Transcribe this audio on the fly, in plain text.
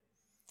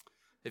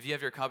If you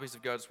have your copies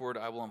of God's Word,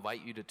 I will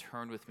invite you to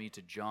turn with me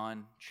to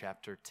John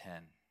chapter 10.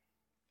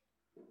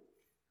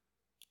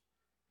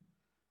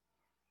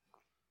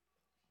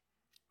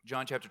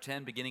 John chapter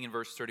 10, beginning in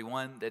verse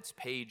 31, that's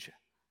page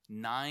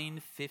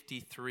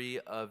 953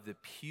 of the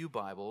Pew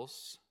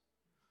Bibles.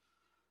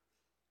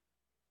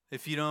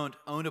 If you don't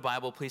own a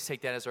Bible, please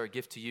take that as our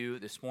gift to you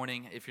this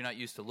morning. If you're not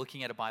used to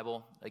looking at a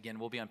Bible, again,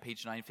 we'll be on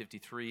page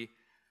 953.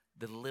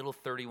 The little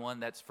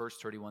 31, that's verse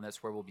 31,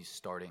 that's where we'll be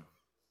starting.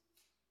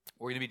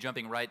 We're going to be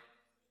jumping right.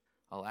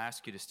 I'll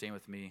ask you to stand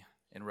with me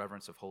in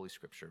reverence of Holy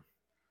Scripture.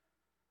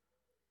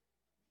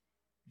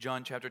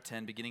 John chapter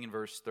 10, beginning in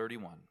verse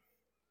 31.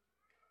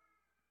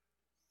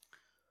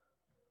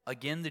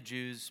 Again, the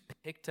Jews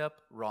picked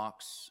up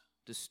rocks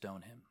to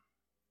stone him.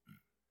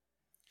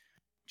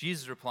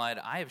 Jesus replied,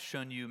 I have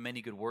shown you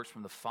many good works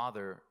from the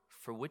Father,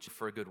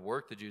 for a good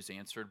work, the Jews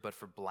answered, but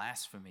for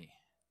blasphemy,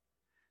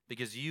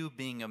 because you,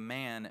 being a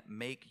man,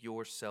 make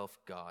yourself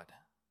God.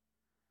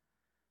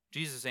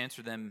 Jesus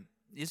answered them,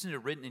 isn't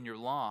it written in your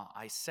law,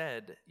 I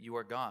said, you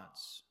are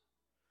gods?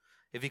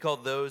 If he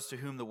called those to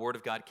whom the word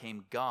of God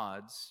came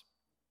gods,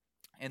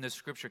 and the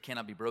scripture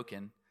cannot be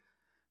broken,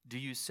 do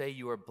you say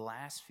you are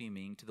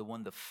blaspheming to the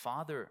one the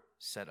Father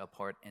set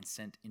apart and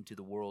sent into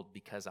the world,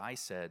 because I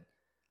said,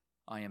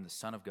 I am the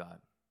Son of God?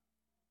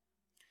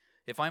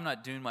 If I'm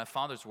not doing my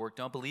Father's work,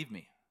 don't believe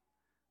me.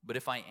 But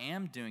if I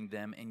am doing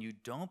them and you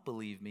don't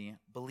believe me,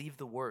 believe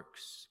the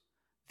works.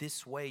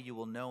 This way you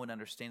will know and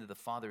understand that the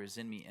Father is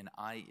in me and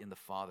I in the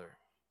Father.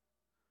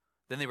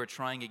 Then they were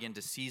trying again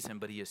to seize him,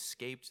 but he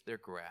escaped their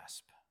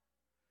grasp.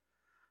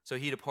 So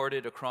he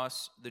departed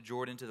across the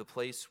Jordan to the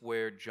place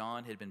where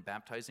John had been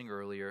baptizing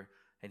earlier,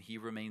 and he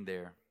remained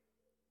there.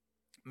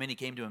 Many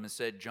came to him and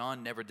said,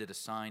 John never did a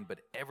sign,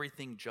 but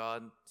everything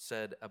John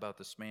said about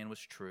this man was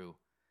true,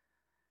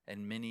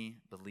 and many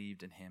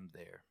believed in him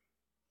there.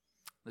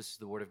 This is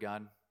the word of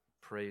God.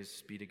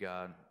 Praise be to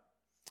God.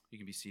 You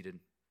can be seated.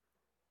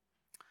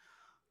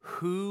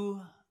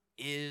 Who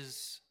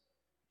is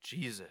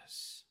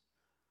Jesus?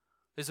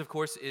 This, of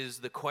course, is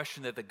the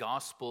question that the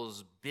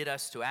Gospels bid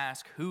us to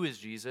ask. Who is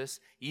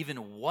Jesus? Even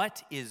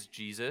what is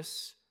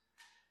Jesus?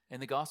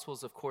 And the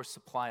Gospels, of course,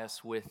 supply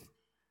us with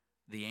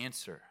the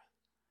answer.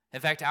 In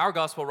fact, our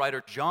Gospel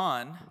writer,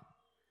 John,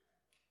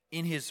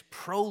 in his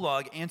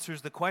prologue,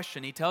 answers the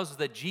question. He tells us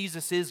that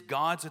Jesus is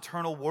God's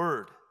eternal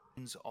word.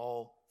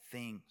 All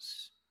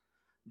things.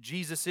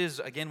 Jesus is,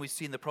 again, we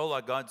see in the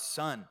prologue, God's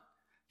Son.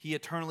 He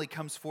eternally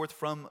comes forth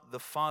from the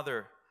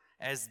Father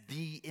as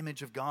the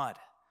image of God.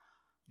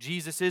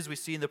 Jesus is, we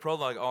see in the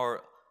prologue,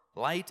 our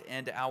light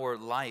and our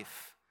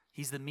life.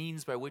 He's the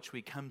means by which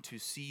we come to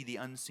see the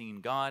unseen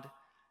God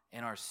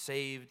and are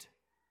saved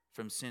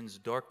from sin's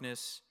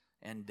darkness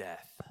and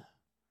death.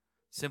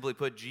 Simply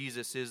put,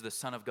 Jesus is the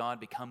Son of God,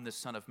 become the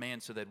Son of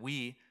Man, so that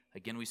we,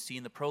 again we see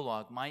in the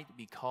prologue, might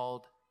be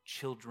called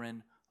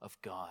children of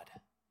God.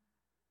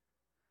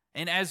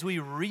 And as we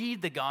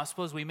read the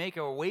Gospel, as we make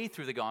our way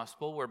through the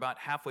Gospel, we're about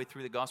halfway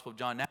through the Gospel of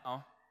John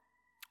now,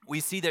 we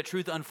see that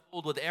truth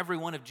unfold with every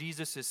one of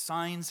Jesus'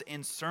 signs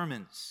and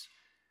sermons.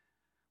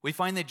 We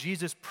find that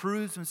Jesus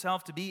proves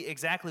himself to be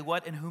exactly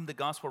what and whom the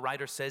Gospel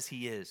writer says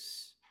he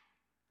is.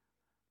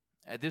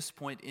 At this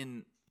point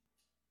in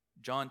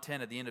John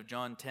 10, at the end of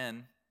John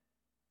 10,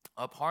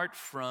 apart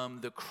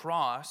from the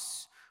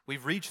cross,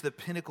 we've reached the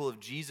pinnacle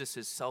of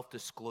Jesus'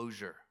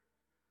 self-disclosure.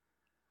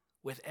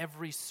 With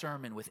every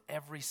sermon, with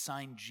every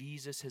sign,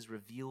 Jesus has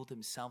revealed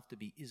himself to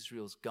be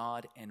Israel's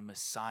God and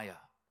Messiah.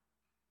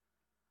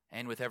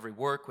 And with every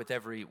work, with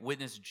every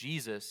witness,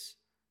 Jesus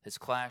has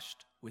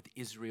clashed with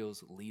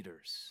Israel's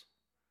leaders.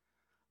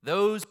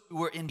 Those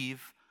who are in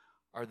Eve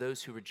are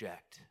those who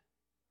reject.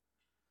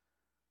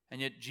 And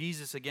yet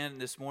Jesus, again,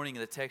 this morning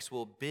in the text,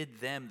 will bid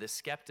them, the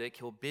skeptic,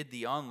 he'll bid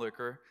the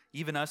onlooker,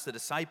 even us, the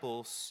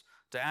disciples,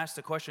 to ask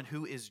the question,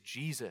 who is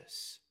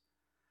Jesus?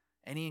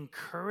 And he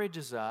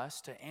encourages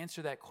us to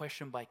answer that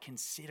question by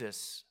considering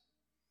this.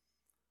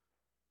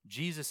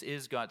 Jesus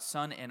is God's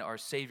Son and our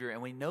Savior,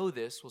 and we know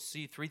this. We'll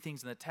see three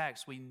things in the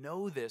text. We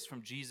know this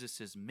from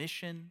Jesus'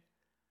 mission,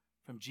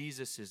 from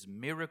Jesus'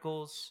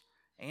 miracles,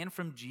 and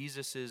from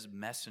Jesus'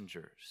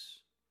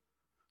 messengers.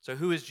 So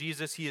who is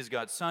Jesus? He is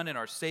God's Son and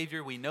our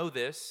Savior. We know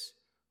this.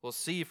 We'll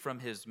see from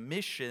his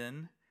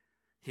mission,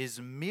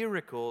 his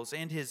miracles,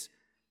 and his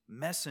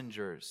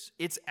messengers.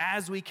 It's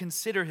as we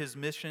consider his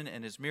mission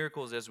and his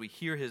miracles, as we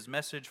hear his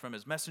message from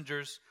his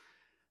messengers,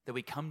 that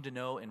we come to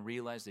know and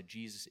realize that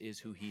Jesus is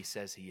who he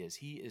says he is.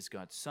 He is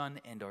God's Son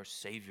and our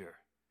Savior.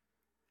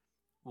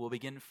 We'll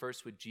begin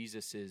first with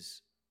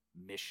Jesus'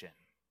 mission.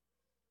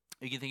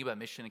 You can think about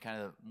mission in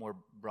kind of a more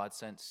broad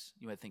sense.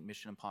 You might think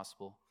Mission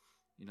Impossible.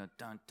 You know,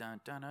 dun,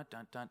 dun, dun, dun,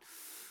 dun, dun.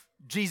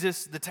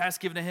 Jesus, the task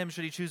given to him,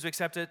 should he choose to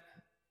accept it,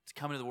 to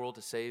come into the world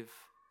to save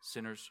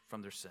sinners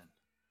from their sin.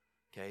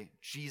 Okay?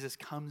 Jesus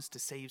comes to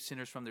save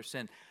sinners from their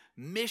sin.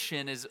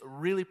 Mission is a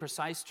really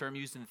precise term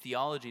used in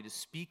theology to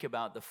speak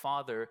about the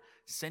Father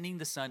sending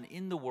the Son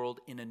in the world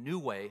in a new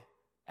way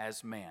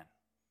as man.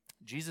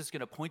 Jesus is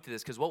going to point to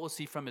this because what we'll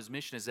see from his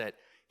mission is that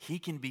he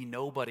can be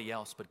nobody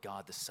else but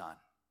God the Son.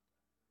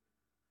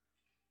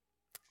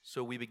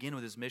 So we begin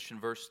with his mission,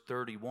 verse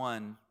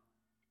 31.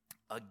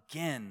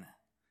 Again,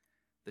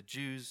 the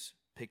Jews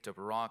picked up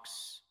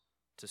rocks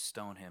to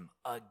stone him.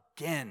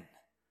 Again.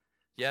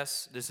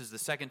 Yes, this is the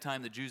second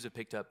time the Jews have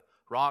picked up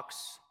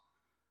rocks,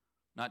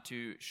 not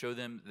to show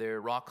them their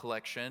rock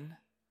collection,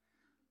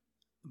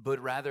 but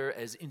rather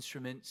as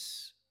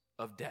instruments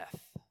of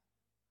death.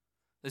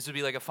 This would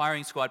be like a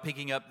firing squad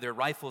picking up their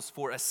rifles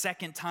for a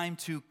second time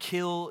to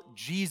kill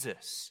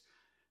Jesus.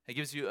 It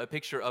gives you a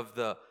picture of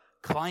the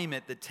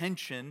climate, the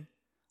tension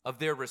of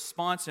their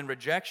response and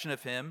rejection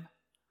of him.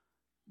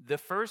 The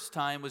first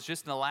time was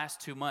just in the last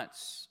 2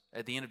 months.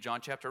 At the end of John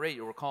chapter 8,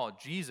 you'll recall,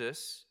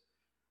 Jesus,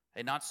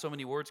 in not so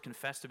many words,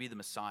 confessed to be the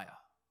Messiah.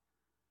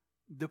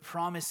 The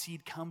promised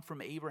seed come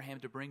from Abraham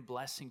to bring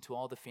blessing to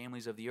all the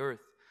families of the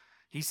earth.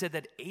 He said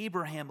that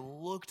Abraham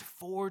looked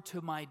forward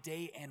to my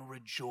day and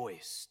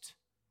rejoiced.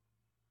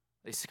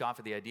 They scoff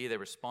at the idea. They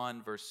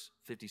respond, verse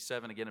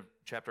 57 again of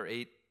chapter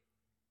 8.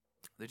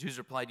 The Jews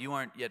replied, "You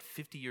aren't yet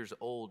 50 years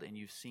old, and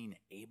you've seen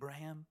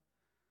Abraham?"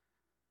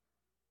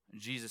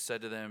 And Jesus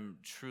said to them,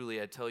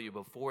 "Truly I tell you,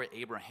 before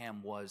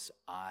Abraham was,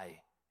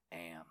 I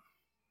am."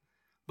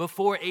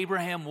 Before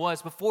Abraham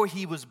was, before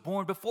he was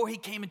born, before he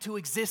came into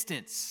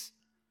existence,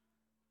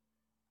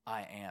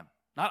 I am.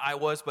 Not I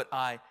was, but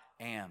I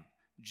am.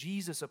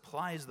 Jesus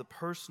applies the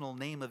personal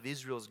name of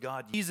Israel's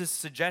God. Jesus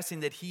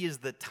suggesting that he is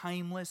the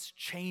timeless,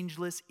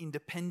 changeless,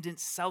 independent,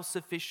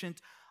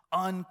 self-sufficient,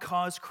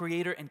 uncaused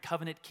creator and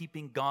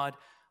covenant-keeping God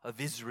of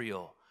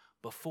Israel.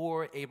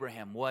 Before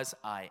Abraham was,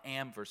 I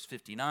am. Verse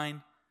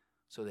 59.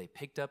 So they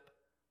picked up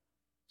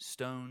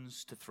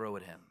stones to throw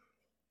at him.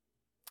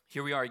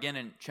 Here we are again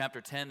in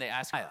chapter 10. They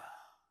ask,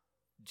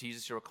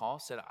 Jesus, you recall,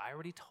 said, "I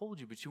already told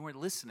you, but you weren't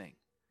listening."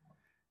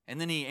 And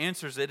then he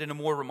answers it in a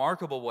more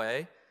remarkable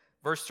way.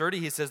 Verse 30,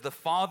 he says, "The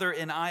Father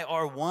and I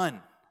are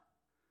one."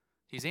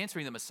 He's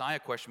answering the Messiah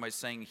question by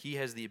saying he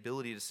has the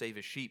ability to save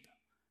his sheep.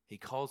 He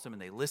calls them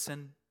and they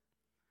listen.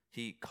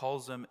 He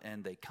calls them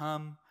and they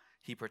come.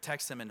 He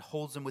protects them and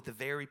holds them with the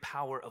very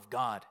power of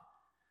God.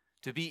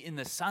 To be in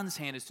the Son's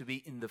hand is to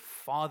be in the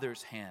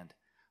Father's hand.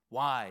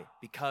 Why?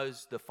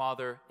 Because the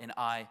Father and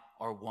I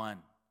are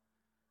one.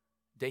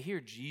 They hear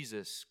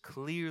Jesus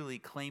clearly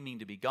claiming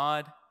to be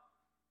God.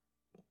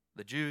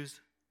 The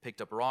Jews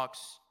picked up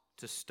rocks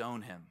to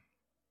stone him.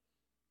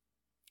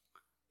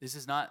 This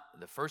is not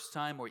the first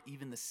time or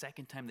even the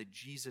second time that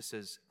Jesus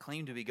has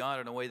claimed to be God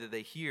in a way that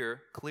they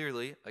hear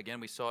clearly. Again,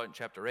 we saw it in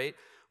chapter 8.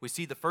 We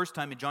see the first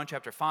time in John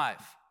chapter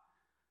 5.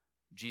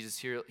 Jesus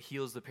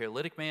heals the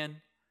paralytic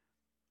man.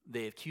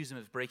 They accuse him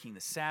of breaking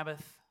the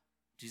Sabbath.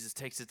 Jesus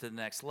takes it to the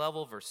next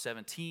level. Verse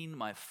 17,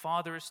 "My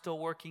Father is still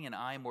working and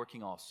I am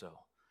working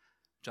also."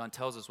 John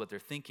tells us what they're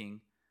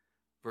thinking.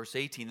 Verse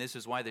 18, "This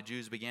is why the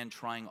Jews began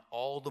trying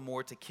all the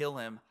more to kill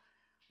him.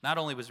 Not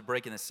only was he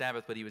breaking the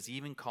Sabbath, but he was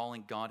even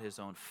calling God his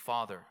own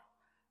Father,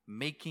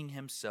 making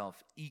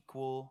himself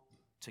equal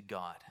to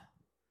God."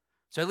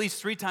 So at least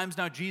 3 times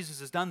now Jesus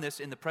has done this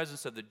in the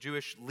presence of the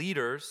Jewish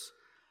leaders.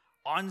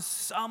 On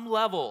some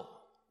level,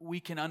 we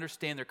can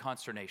understand their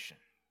consternation.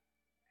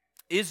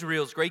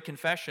 Israel's great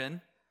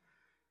confession,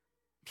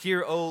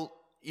 "Hear, O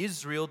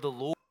Israel, the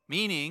Lord,"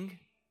 meaning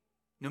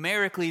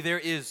numerically there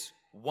is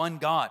one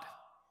God.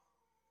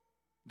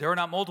 There are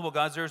not multiple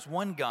gods, there is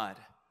one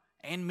God.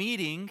 And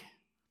meaning,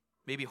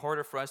 maybe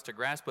harder for us to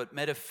grasp, but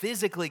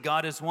metaphysically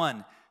God is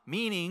one.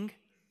 Meaning,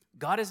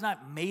 God is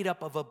not made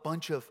up of a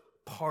bunch of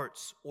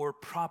parts or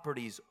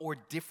properties or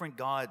different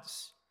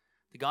gods.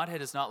 The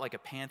Godhead is not like a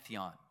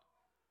pantheon.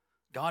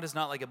 God is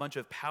not like a bunch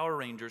of Power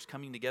Rangers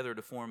coming together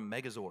to form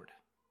Megazord.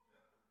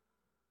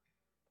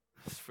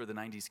 It's for the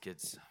 90s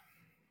kids.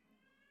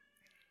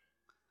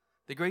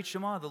 The great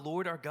Shema, the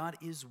Lord our God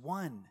is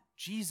one.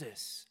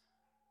 Jesus,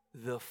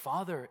 the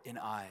Father and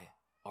I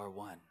are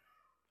one.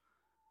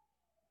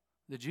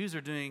 The Jews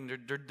are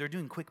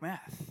doing quick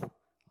math.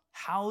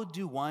 How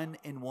do 1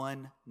 and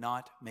 1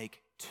 not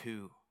make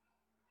 2?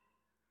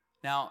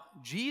 Now,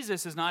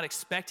 Jesus is not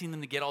expecting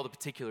them to get all the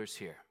particulars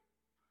here.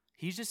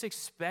 He's just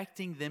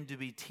expecting them to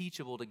be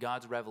teachable to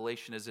God's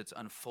revelation as it's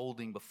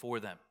unfolding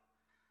before them.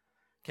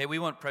 Okay, we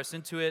won't press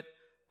into it.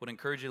 Would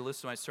encourage you to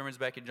listen to my sermons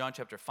back in John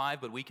chapter 5,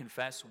 but we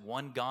confess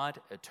one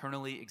God,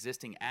 eternally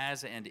existing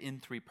as and in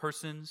 3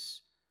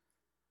 persons.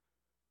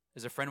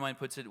 As a friend of mine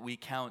puts it, we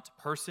count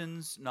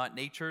persons, not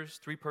natures.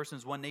 3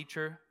 persons, 1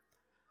 nature.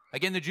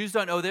 Again, the Jews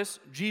don't know this.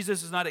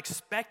 Jesus is not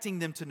expecting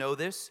them to know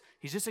this.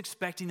 He's just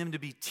expecting them to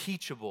be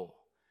teachable.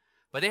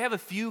 But they have a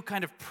few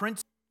kind of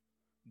principles.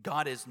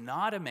 God is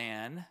not a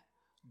man.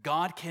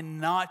 God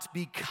cannot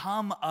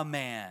become a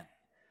man.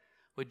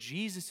 What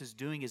Jesus is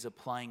doing is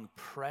applying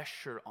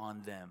pressure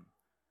on them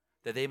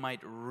that they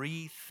might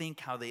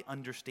rethink how they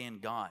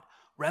understand God.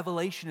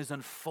 Revelation is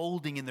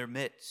unfolding in their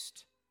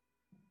midst.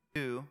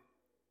 In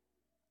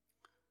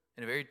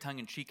a very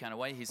tongue-in-cheek kind of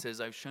way, he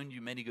says, "I've shown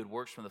you many good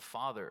works from the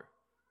Father.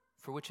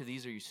 For which of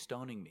these are you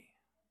stoning me?"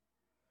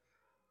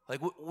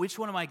 Like, which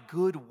one of my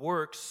good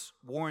works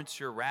warrants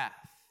your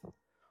wrath?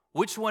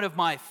 Which one of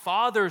my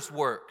Father's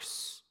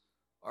works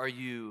are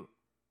you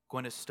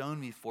going to stone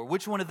me for?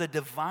 Which one of the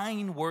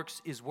divine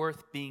works is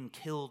worth being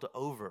killed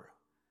over?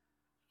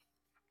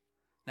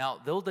 Now,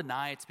 they'll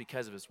deny it's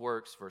because of his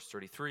works, verse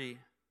 33.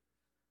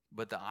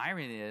 But the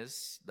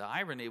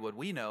irony, what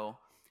we know,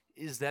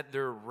 is that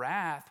their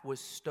wrath was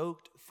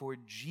stoked for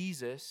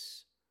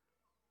Jesus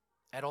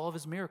at all of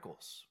his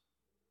miracles.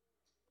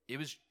 It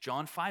was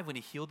John 5 when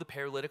he healed the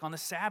paralytic on the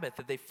Sabbath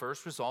that they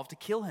first resolved to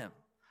kill him.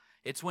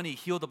 It's when he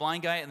healed the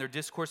blind guy and their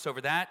discourse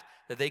over that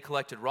they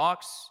collected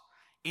rocks.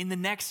 In the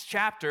next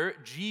chapter,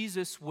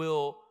 Jesus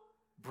will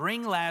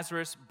bring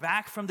Lazarus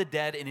back from the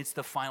dead, and it's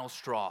the final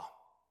straw.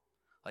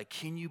 Like,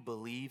 can you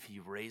believe he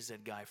raised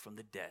that guy from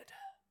the dead?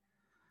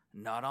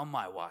 Not on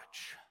my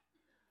watch.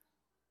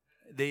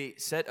 They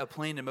set a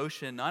plan in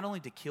motion not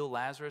only to kill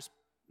Lazarus,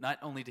 not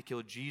only to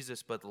kill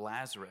Jesus, but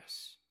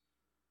Lazarus.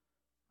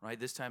 Right?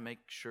 This time, make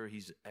sure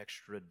he's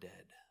extra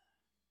dead.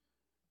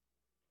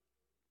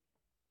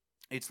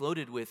 It's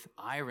loaded with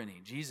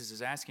irony. Jesus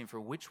is asking for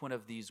which one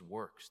of these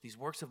works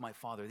of my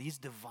Father, these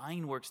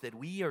divine works that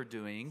we are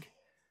doing,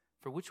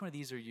 for which one of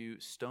these are you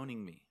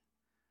stoning me?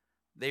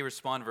 They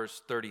respond,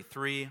 verse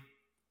 33,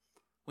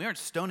 we aren't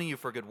stoning you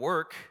for good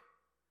work,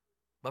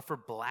 but for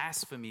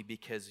blasphemy,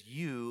 because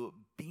you,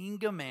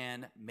 being a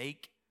man,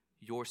 make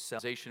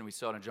yourself. We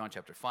saw it in John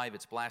chapter 5,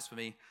 it's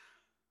blasphemy.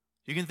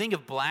 You can think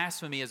of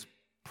blasphemy as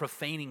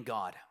profaning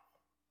God,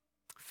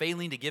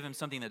 failing to give him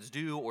something that's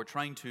due or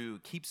trying to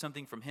keep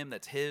something from him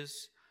that's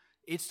his.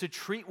 It's to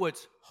treat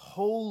what's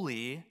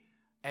holy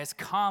as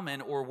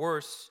common, or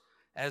worse,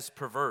 as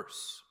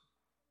perverse.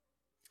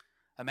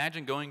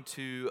 Imagine going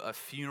to a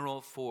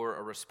funeral for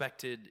a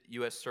respected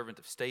U.S. servant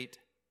of state.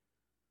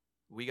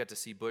 We got to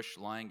see Bush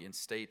lying in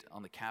state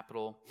on the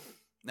Capitol.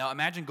 Now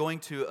imagine going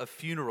to a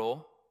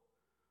funeral,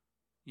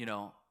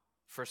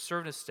 for a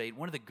servant of state,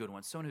 one of the good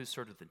ones, someone who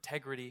served with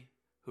integrity,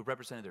 who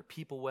represented their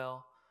people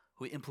well,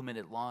 who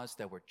implemented laws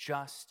that were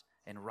just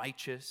and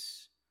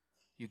righteous.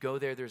 You go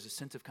there, there's a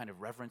sense of kind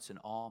of reverence and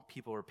awe.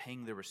 People are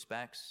paying their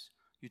respects.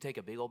 You take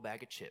a big old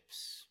bag of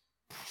chips,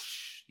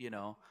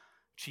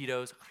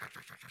 Cheetos.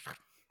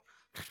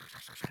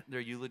 They're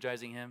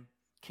eulogizing him.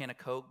 Can of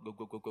Coke,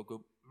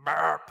 go,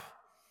 burp.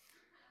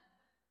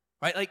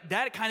 Right, like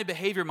that kind of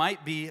behavior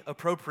might be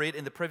appropriate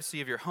in the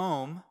privacy of your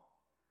home,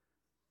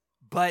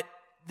 but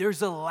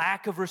there's a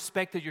lack of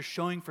respect that you're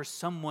showing for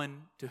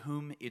someone to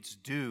whom it's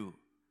due.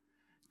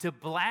 To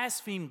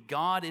blaspheme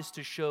God is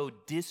to show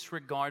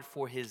disregard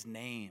for his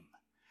name.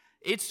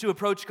 It's to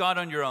approach God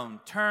on your own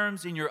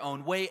terms, in your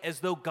own way, as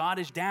though God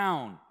is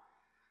down.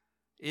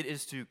 It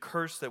is to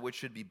curse that which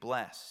should be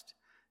blessed.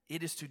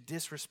 It is to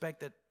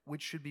disrespect that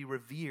which should be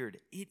revered.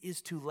 It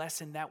is to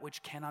lessen that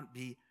which cannot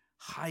be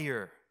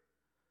higher.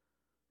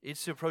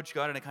 It's to approach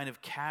God in a kind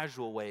of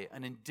casual way,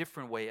 an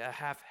indifferent way, a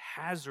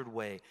haphazard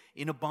way,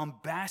 in a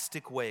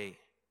bombastic way.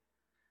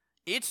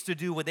 It's to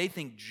do what they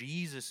think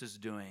Jesus is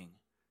doing,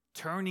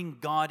 turning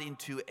God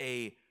into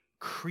a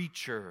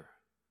creature.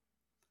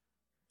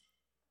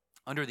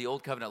 Under the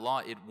Old Covenant law,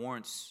 it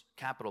warrants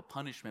capital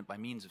punishment by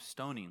means of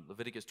stoning.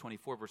 Leviticus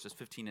 24, verses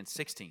 15 and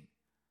 16.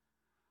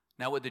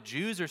 Now, what the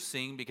Jews are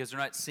seeing, because they're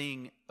not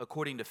seeing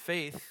according to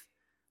faith,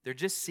 they're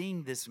just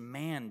seeing this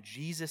man,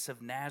 Jesus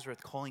of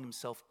Nazareth, calling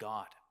himself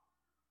God.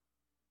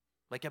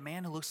 Like a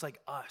man who looks like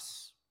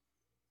us,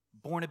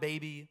 born a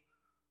baby,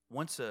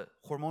 once a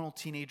hormonal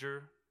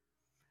teenager,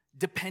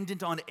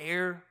 dependent on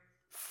air,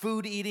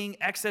 food eating,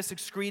 excess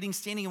excreting,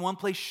 standing in one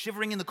place,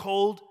 shivering in the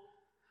cold.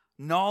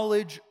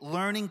 Knowledge,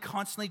 learning,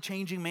 constantly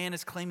changing man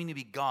is claiming to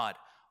be God.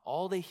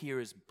 All they hear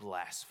is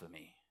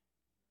blasphemy.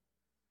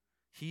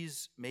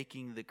 He's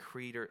making the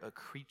creator a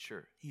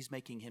creature. He's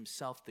making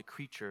himself the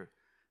creature,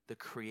 the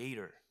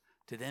creator.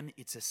 To them,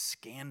 it's a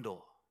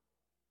scandal.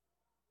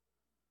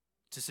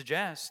 To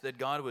suggest that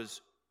God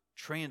was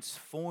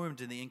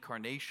transformed in the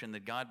incarnation,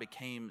 that God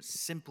became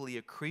simply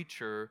a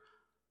creature,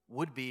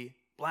 would be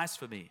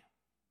blasphemy.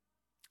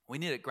 We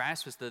need to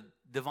grasp this. The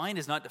divine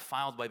is not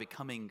defiled by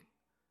becoming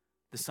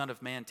the Son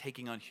of Man,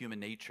 taking on human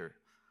nature.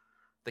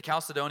 The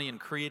Chalcedonian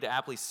Creed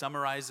aptly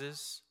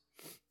summarizes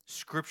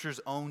Scripture's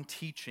own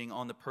teaching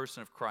on the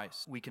person of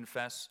Christ. We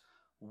confess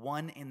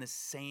one and the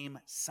same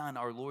Son,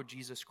 our Lord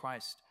Jesus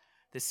Christ,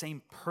 the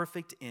same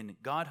perfect in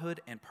godhood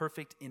and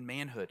perfect in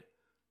manhood,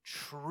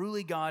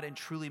 truly God and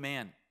truly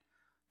man,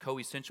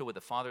 coessential with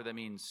the Father. That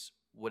means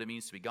what it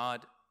means to be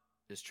God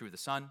is true of the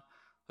Son,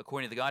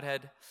 according to the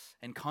Godhead,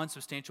 and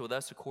consubstantial with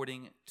us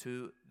according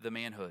to the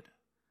manhood,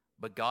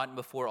 but gotten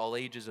before all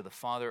ages of the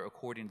Father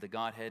according to the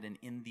Godhead, and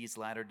in these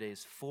latter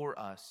days for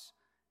us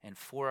and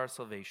for our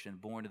salvation,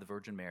 born of the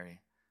Virgin Mary,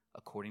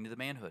 according to the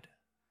manhood.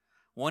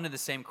 One and the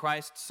same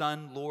Christ,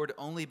 Son, Lord,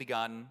 only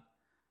begotten,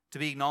 to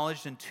be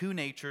acknowledged in two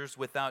natures,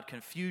 without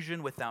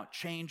confusion, without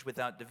change,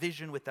 without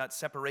division, without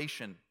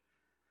separation.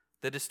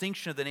 The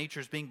distinction of the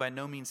natures being by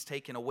no means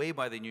taken away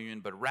by the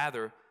union, but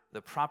rather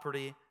the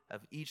property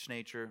of each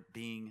nature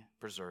being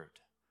preserved.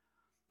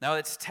 Now,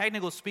 it's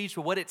technical speech,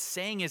 but what it's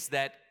saying is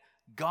that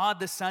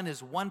God the Son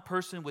is one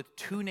person with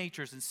two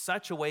natures in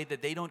such a way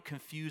that they don't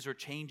confuse or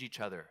change each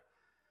other.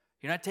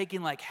 You're not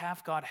taking like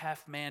half God,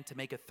 half man to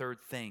make a third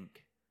thing.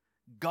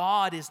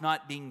 God is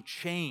not being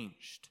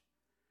changed.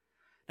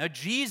 Now,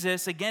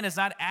 Jesus, again, is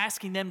not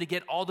asking them to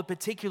get all the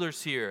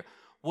particulars here.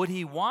 What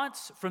he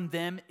wants from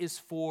them is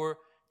for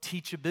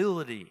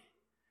teachability.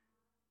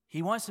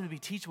 He wants them to be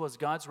teachable as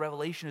God's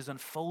revelation is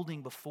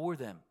unfolding before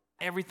them.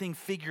 Everything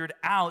figured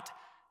out,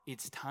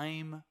 it's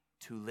time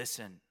to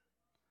listen.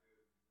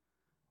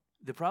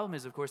 The problem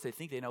is, of course, they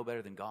think they know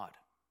better than God,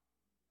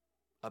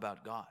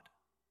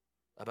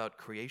 about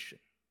creation.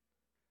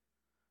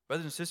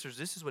 Brothers and sisters,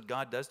 this is what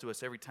God does to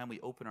us every time we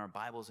open our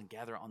Bibles and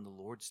gather on the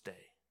Lord's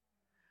Day.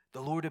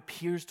 The Lord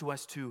appears to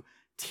us to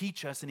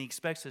teach us, and he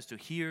expects us to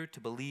hear, to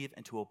believe,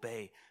 and to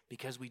obey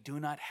because we do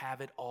not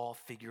have it all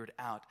figured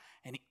out,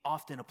 and he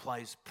often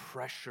applies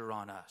pressure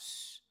on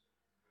us.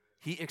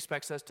 He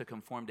expects us to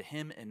conform to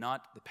him and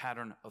not the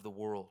pattern of the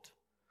world.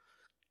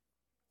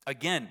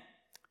 Again,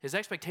 his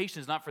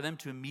expectation is not for them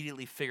to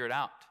immediately figure it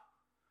out.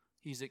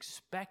 He's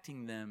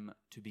expecting them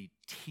to be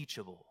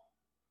teachable.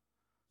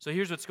 So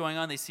here's what's going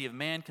on. They see a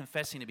man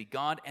confessing to be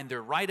God, and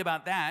they're right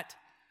about that,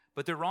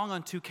 but they're wrong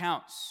on two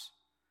counts.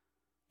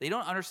 They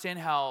don't understand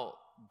how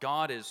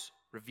God is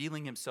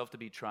revealing himself to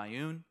be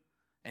triune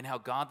and how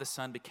God the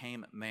Son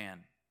became man.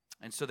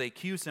 And so they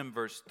accuse him,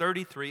 verse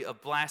 33,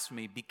 of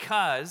blasphemy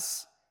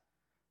because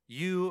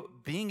you,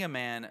 being a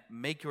man,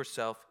 make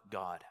yourself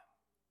God.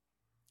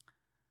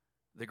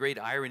 The great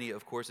irony,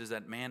 of course, is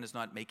that man is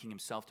not making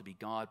himself to be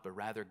God, but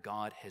rather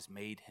God has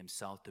made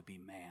himself to be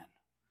man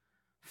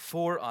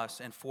for us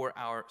and for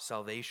our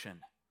salvation.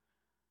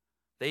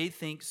 They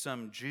think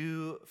some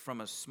Jew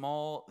from a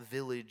small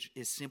village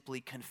is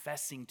simply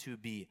confessing to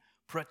be,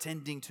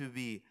 pretending to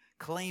be,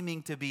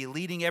 claiming to be,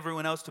 leading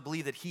everyone else to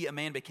believe that he, a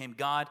man, became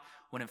God,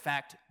 when in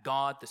fact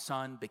God the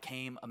Son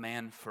became a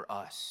man for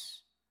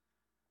us.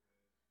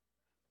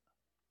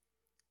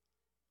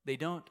 They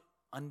don't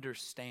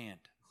understand.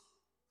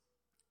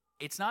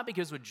 It's not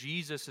because what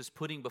Jesus is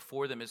putting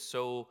before them is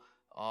so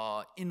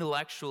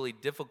intellectually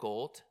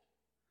difficult.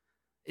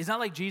 It's not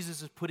like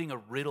Jesus is putting a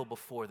riddle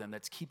before them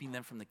that's keeping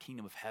them from the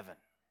kingdom of heaven.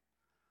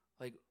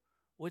 Like,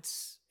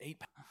 what's 8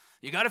 pounds?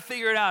 You got to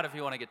figure it out if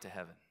you want to get to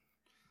heaven.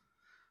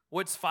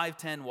 What's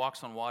 5'10",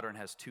 walks on water, and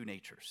has two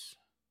natures?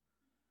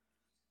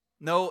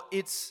 No,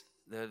 it's...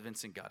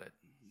 Vincent got it.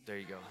 There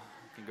you go.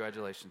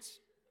 Congratulations.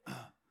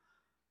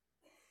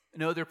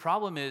 No, their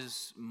problem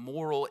is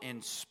moral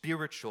and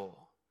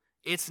spiritual.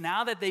 It's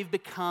now that they've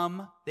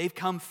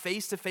come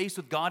face to face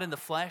with God in the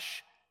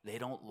flesh, they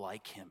don't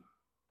like him.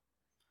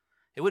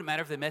 It wouldn't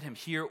matter if they met him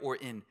here or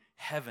in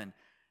heaven.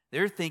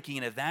 They're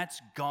thinking, if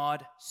that's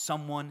God,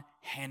 someone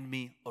hand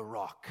me a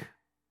rock.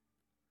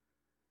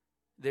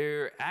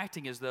 They're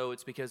acting as though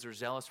it's because they're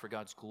zealous for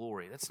God's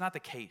glory. That's not the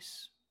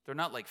case. They're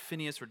not like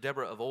Phineas or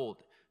Deborah of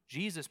old.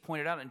 Jesus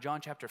pointed out in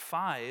John chapter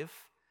 5,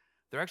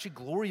 they're actually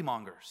glory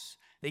mongers.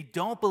 They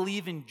don't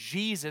believe in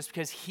Jesus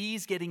because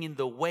he's getting in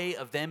the way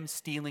of them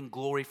stealing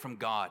glory from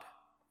God.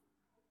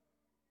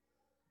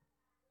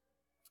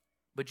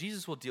 But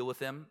Jesus will deal with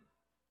them,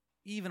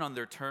 even on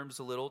their terms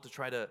a little, to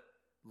try to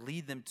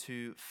lead them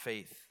to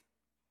faith.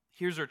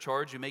 Here's our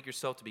charge: you make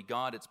yourself to be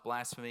God. It's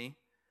blasphemy.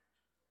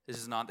 This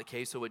is not the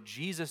case. So what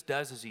Jesus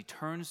does is he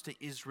turns to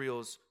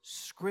Israel's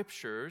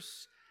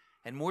scriptures,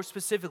 and more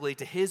specifically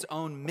to his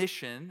own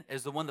mission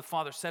as the one the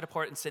Father set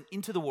apart and sent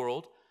into the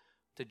world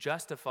to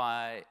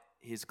justify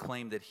his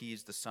claim that he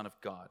is the Son of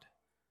God.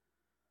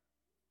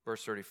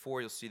 Verse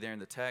 34, you'll see there in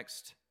the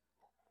text,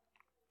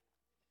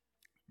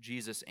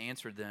 Jesus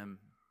answered them,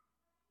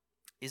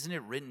 "Isn't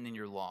it written in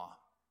your law,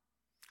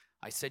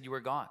 I said you are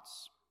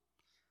gods?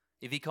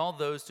 If he called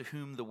those to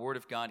whom the word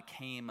of God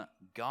came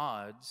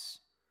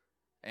gods,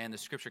 and the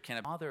scripture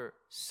cannot be Father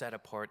set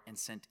apart and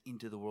sent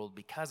into the world,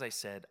 because I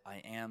said, I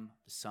am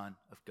the Son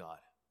of God."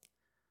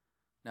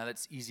 Now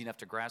that's easy enough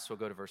to grasp. We'll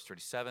go to verse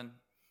 37.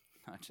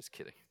 I'm just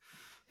kidding.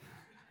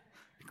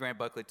 Grant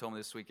Buckley told me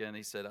this weekend,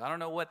 he said, I don't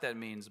know what that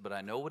means, but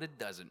I know what it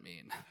doesn't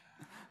mean.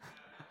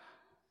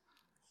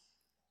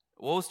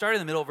 Well, we'll start in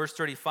the middle of verse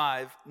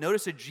 35.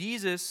 Notice that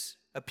Jesus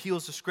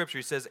appeals to Scripture.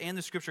 He says, and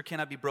the Scripture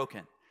cannot be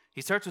broken.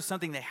 He starts with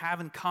something they have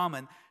in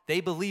common.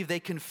 They believe, they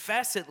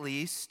confess at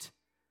least,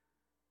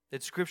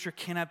 that Scripture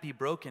cannot be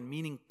broken,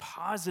 meaning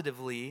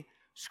positively,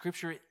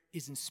 Scripture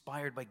is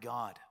inspired by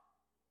God.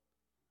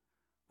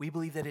 We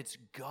believe that it's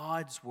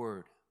God's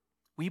word.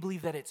 We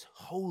believe that it's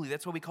holy.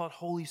 That's why we call it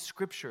Holy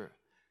Scripture.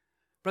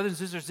 Brothers and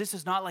sisters, this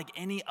is not like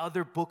any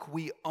other book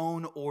we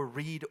own or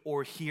read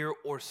or hear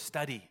or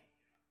study.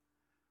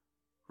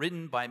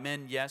 Written by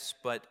men, yes,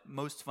 but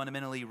most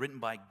fundamentally written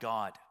by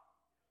God.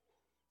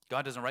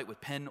 God doesn't write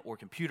with pen or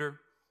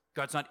computer.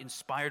 God's not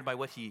inspired by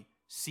what he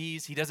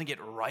sees. He doesn't get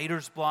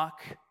writer's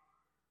block.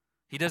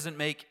 He doesn't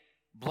make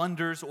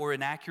blunders or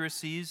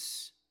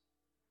inaccuracies.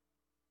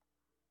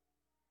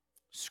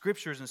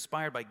 Scripture is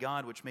inspired by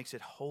God, which makes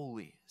it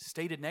holy.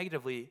 Stated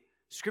negatively,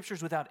 Scripture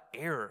is without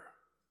error.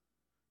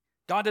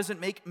 God doesn't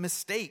make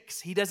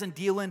mistakes. He doesn't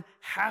deal in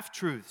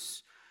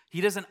half-truths.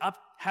 He doesn't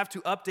have to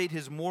update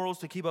his morals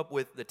to keep up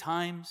with the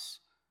times.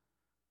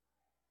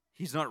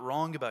 He's not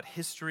wrong about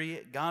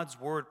history. God's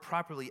word,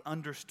 properly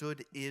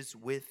understood, is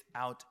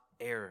without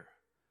error.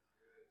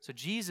 So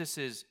Jesus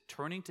is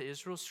turning to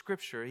Israel's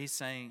scripture. He's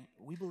saying,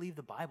 we believe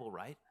the Bible,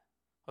 right?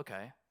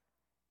 Okay.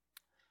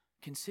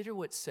 Consider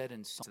what's said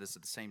in Psalm, this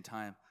at the same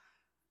time.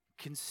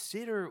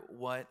 Consider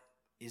what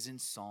is in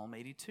Psalm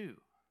 82.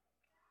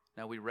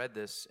 Now, we read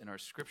this in our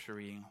scripture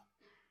reading.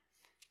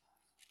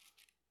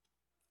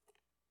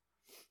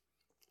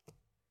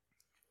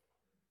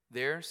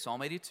 There,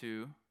 Psalm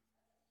 82,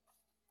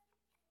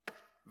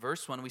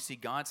 verse 1, we see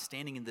God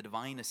standing in the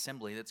divine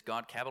assembly. That's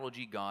God, capital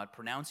G, God,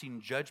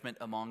 pronouncing judgment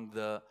among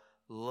the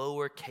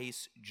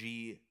lowercase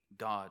g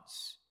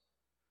gods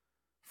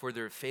for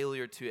their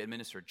failure to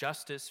administer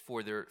justice,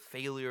 for their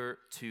failure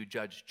to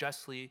judge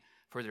justly,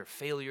 for their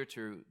failure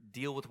to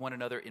deal with one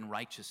another in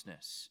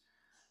righteousness.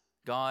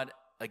 God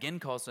again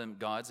calls them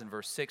gods in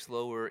verse 6,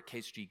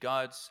 lowercase g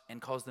gods,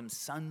 and calls them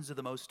sons of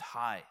the Most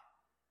High.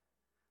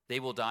 They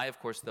will die, of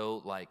course,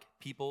 though, like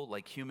people,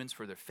 like humans,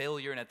 for their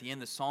failure. And at the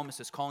end, the psalmist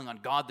is calling on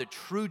God, the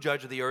true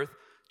judge of the earth,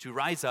 to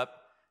rise up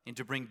and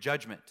to bring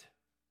judgment.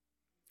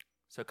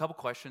 So a couple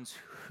questions.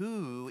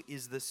 Who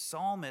is the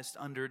psalmist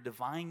under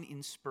divine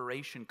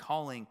inspiration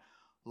calling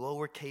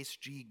lowercase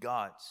g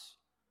gods?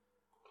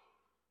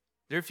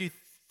 There are a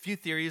few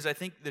theories. I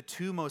think the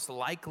two most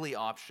likely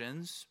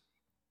options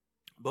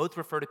both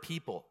refer to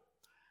people.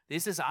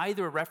 This is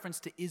either a reference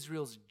to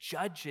Israel's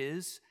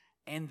judges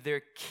and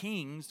their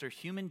kings, their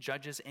human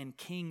judges and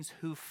kings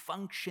who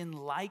function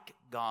like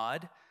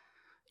God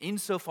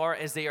insofar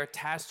as they are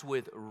tasked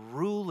with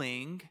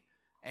ruling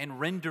and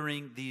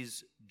rendering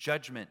these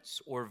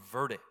judgments or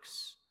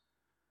verdicts.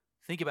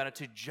 Think about it.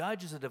 To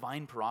judge is a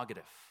divine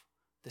prerogative.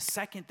 The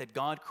second that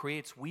God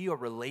creates, we are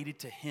related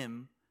to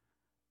Him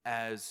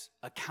as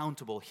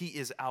accountable. He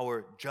is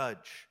our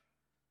judge.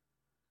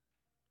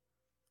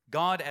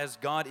 God as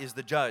God is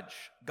the judge.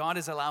 God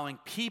is allowing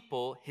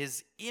people,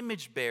 His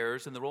image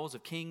bearers in the roles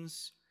of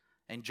kings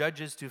and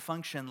judges, to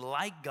function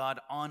like God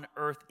on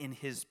earth in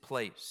His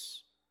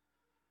place.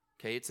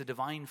 Okay, it's a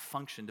divine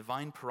function,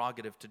 divine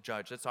prerogative to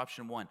judge. That's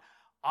option one.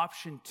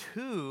 Option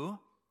two,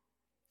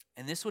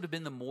 and this would have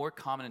been the more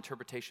common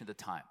interpretation at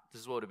the time.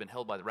 This is what would have been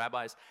held by the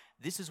rabbis.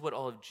 This is what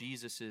all of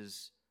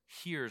Jesus'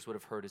 hearers would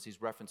have heard as He's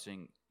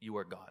referencing, you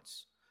are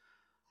gods.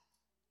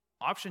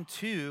 Option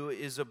two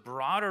is a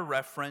broader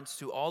reference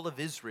to all of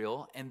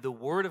Israel, and the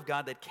word of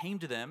God that came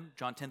to them,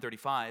 John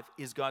 10:35,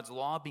 is God's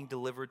law being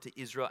delivered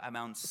to Israel at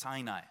Mount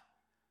Sinai.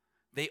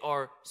 They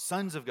are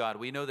sons of God.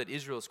 We know that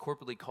Israel is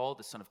corporately called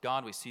the Son of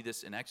God. We see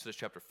this in Exodus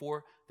chapter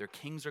 4. Their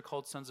kings are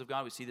called sons of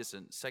God. We see this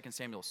in 2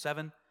 Samuel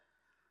 7.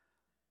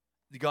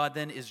 God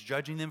then is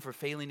judging them for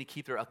failing to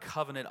keep their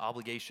covenant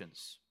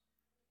obligations.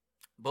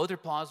 Both are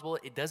plausible.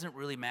 It doesn't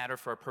really matter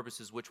for our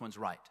purposes which one's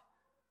right.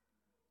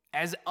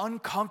 As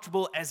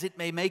uncomfortable as it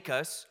may make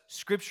us,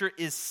 Scripture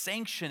is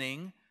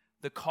sanctioning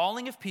the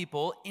calling of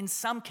people, in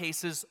some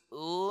cases,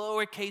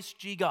 lowercase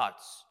g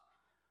gods.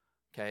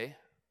 Okay?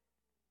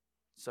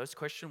 So that's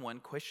question one.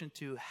 Question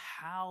two,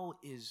 how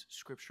is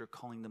Scripture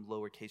calling them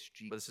lowercase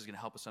g? This is going to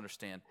help us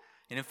understand.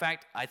 And in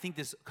fact, I think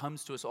this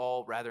comes to us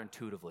all rather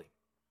intuitively,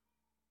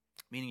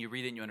 meaning you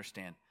read it and you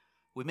understand.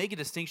 We make a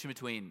distinction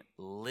between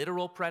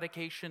literal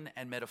predication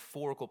and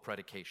metaphorical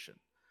predication.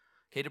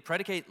 Okay, to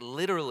predicate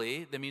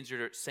literally, that means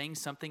you're saying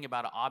something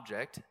about an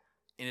object,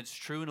 and it's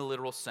true in a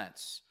literal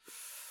sense.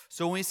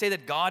 So when we say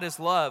that God is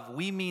love,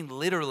 we mean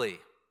literally,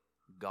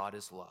 God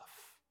is love.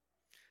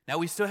 Now,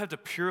 we still have to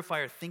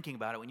purify our thinking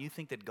about it. When you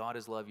think that God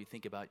is love, you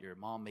think about your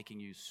mom making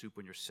you soup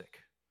when you're sick.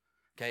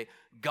 Okay,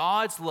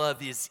 God's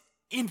love is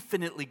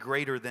infinitely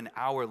greater than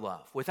our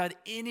love, without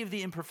any of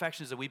the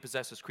imperfections that we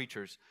possess as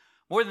creatures.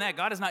 More than that,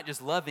 God is not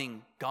just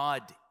loving,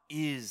 God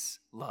is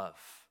love.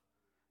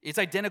 It's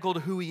identical to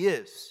who He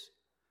is.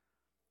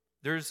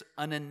 There's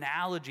an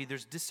analogy,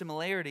 there's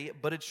dissimilarity,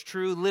 but it's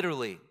true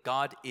literally.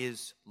 God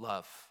is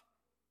love.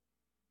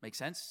 Make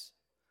sense?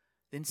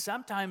 Then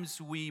sometimes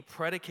we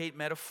predicate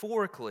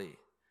metaphorically.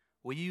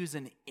 We use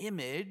an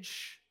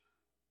image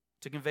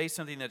to convey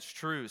something that's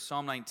true.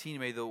 Psalm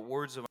 19, may the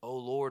words of, O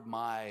Lord,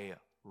 my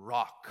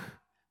rock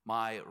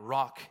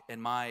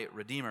and my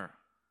redeemer.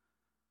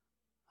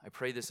 I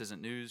pray this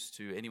isn't news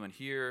to anyone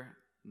here,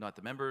 not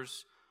the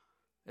members.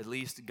 At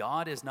least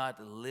God is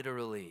not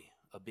literally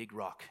a big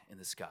rock in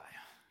the sky.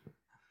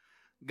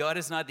 God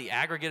is not the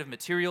aggregate of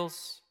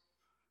materials.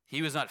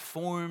 He was not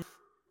formed.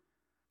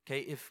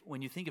 Okay, if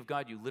when you think of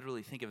God, you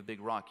literally think of a big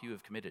rock, you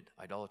have committed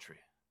idolatry.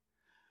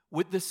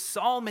 What the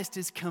psalmist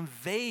is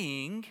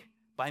conveying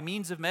by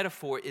means of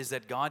metaphor is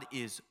that God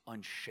is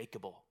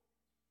unshakable.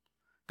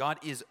 God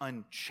is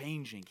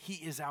unchanging. He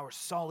is our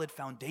solid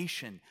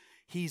foundation.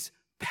 He's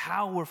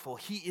powerful.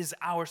 He is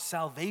our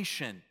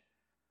salvation.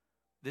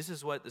 This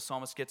is what the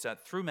psalmist gets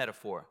at through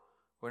metaphor.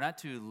 We're not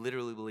to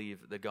literally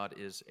believe that God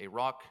is a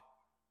rock.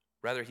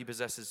 Rather, He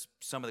possesses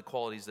some of the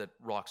qualities that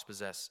rocks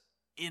possess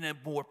in a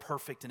more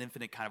perfect and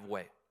infinite kind of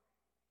way.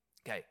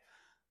 Okay,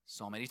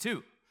 Psalm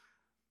 82.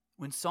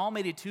 When Psalm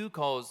 82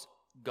 calls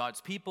God's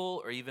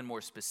people, or even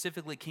more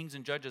specifically, kings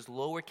and judges,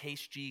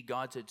 lowercase g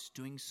gods, it's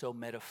doing so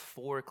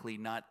metaphorically,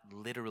 not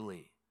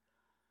literally.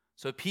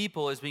 So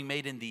people is being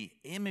made in the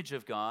image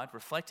of God,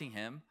 reflecting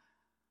Him,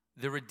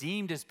 the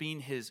redeemed as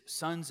being his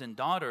sons and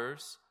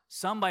daughters,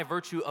 some by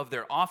virtue of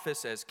their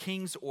office as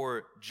kings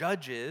or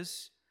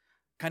judges,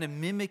 kind of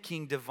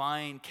mimicking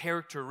divine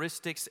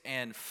characteristics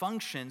and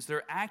functions,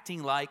 they're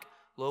acting like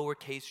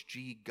lowercase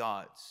g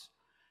gods.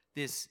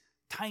 This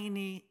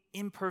tiny,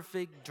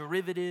 imperfect,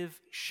 derivative,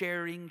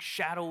 sharing,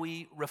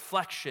 shadowy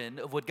reflection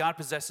of what God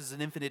possesses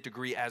in infinite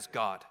degree as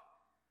God.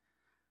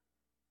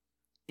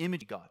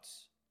 Image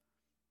gods.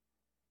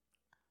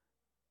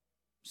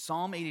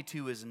 Psalm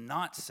 82 is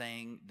not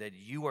saying that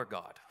you are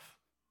God.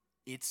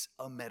 It's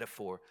a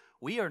metaphor.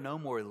 We are no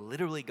more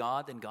literally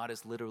God than God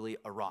is literally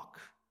a rock,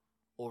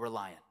 or a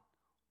lion,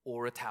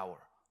 or a tower,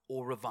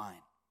 or a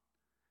vine.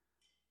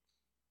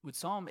 What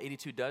Psalm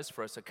 82 does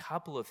for us, a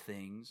couple of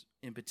things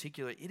in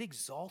particular, it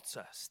exalts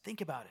us.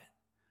 Think about it.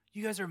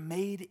 You guys are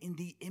made in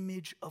the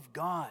image of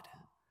God.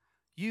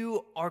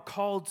 You are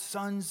called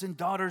sons and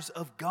daughters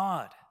of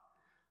God.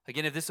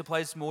 Again, if this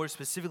applies more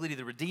specifically to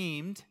the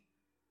redeemed,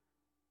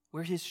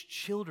 we're his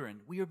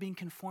children. We are being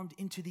conformed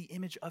into the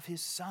image of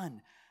his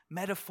son,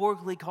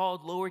 metaphorically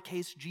called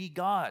lowercase g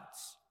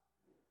gods.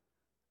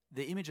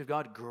 The image of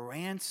God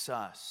grants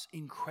us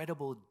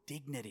incredible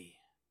dignity,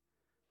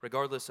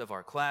 regardless of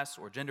our class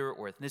or gender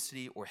or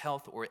ethnicity or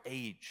health or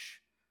age.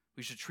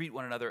 We should treat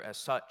one another as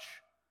such.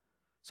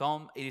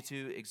 Psalm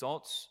 82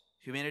 exalts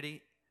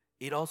humanity.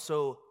 It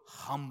also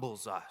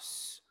humbles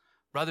us.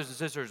 Brothers and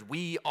sisters,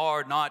 we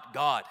are not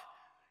God.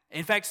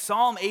 In fact,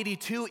 Psalm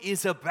 82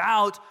 is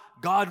about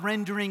God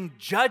rendering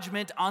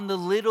judgment on the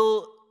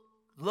little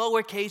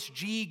lowercase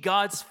g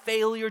God's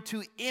failure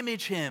to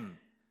image him.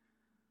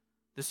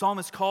 The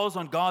psalmist calls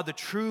on God, the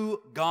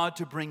true God,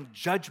 to bring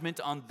judgment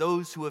on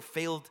those who have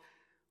failed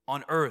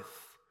on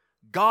earth.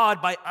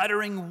 God, by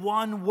uttering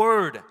one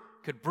word,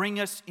 could bring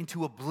us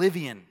into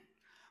oblivion.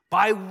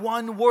 By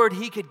one word,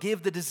 he could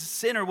give the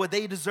sinner what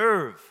they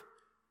deserve.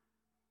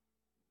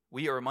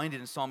 We are reminded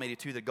in Psalm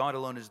 82 that God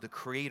alone is the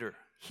creator.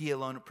 He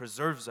alone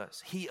preserves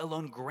us. He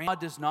alone grants.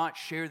 God does not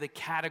share the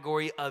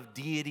category of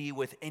deity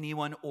with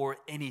anyone or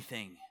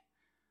anything.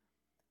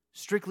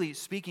 Strictly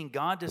speaking,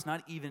 God does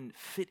not even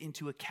fit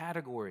into a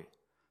category.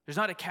 There's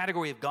not a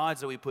category of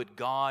gods that we put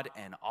God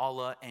and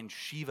Allah and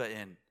Shiva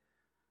in.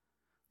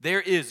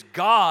 There is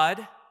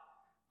God,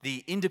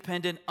 the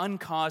independent,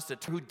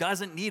 uncaused, who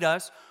doesn't need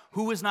us,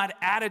 who was not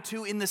added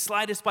to in the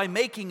slightest by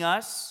making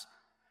us.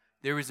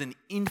 There is an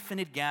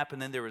infinite gap,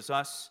 and then there is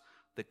us,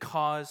 the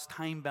caused,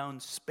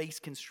 time-bound,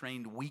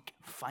 space-constrained, weak,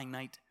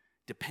 finite,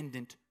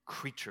 dependent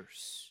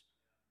creatures.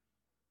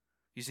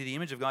 You see, the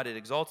image of God, it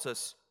exalts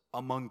us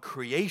among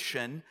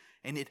creation,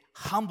 and it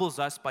humbles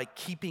us by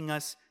keeping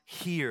us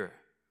here.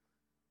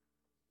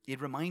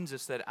 It reminds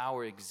us that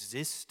our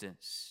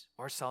existence,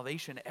 our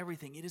salvation,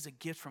 everything, it is a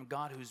gift from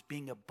God who's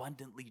being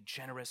abundantly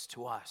generous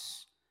to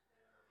us.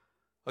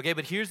 Okay,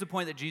 but here's the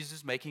point that Jesus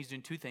is making. He's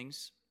doing two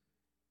things.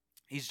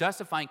 He's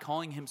justifying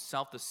calling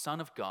himself the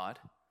Son of God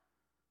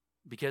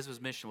because of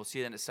his mission. We'll see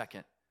that in a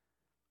second.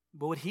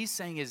 But what he's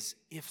saying is,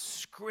 if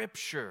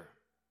Scripture,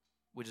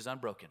 which is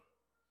unbroken,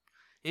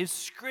 if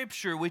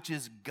Scripture, which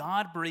is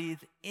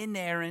God-breathed,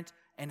 inerrant,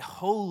 and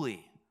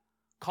holy,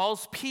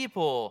 calls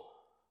people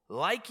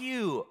like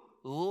you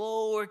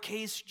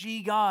lowercase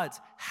g gods,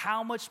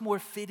 how much more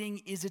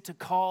fitting is it to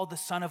call the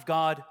Son of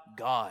God,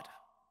 God?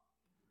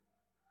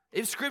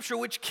 If Scripture,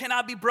 which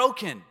cannot be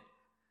broken,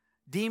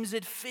 deems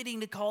it fitting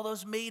to call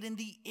those made in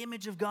the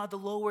image of God the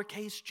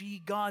lowercase g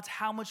gods,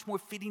 how much more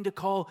fitting to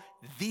call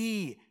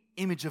the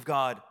image of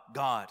God,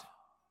 God?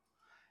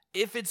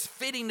 If it's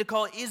fitting to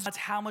call Israel,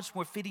 how much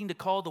more fitting to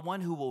call the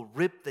one who will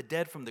rip the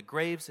dead from the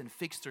graves and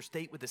fix their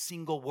state with a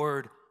single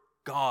word,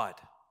 God?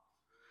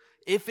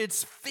 If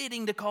it's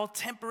fitting to call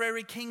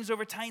temporary kings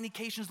over tiny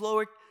nations,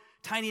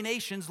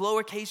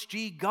 lowercase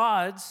g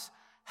gods,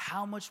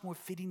 how much more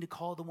fitting to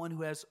call the one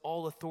who has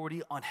all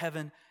authority on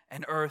heaven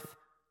and earth,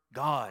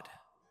 God?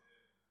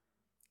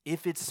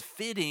 If it's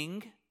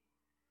fitting,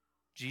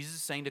 Jesus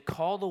is saying, to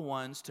call the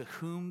ones to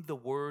whom the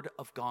word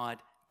of God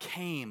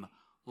came,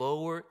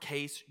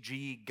 lowercase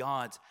g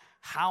gods,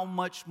 how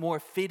much more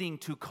fitting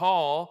to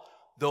call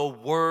the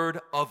word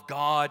of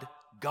God,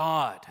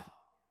 God?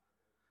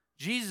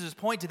 Jesus'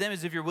 point to them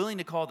is, if you're willing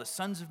to call the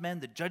sons of men,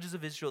 the judges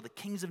of Israel, the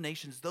kings of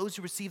nations, those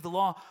who receive the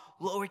law,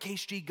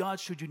 lowercase g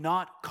gods, should you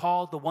not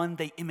call the one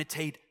they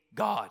imitate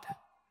God?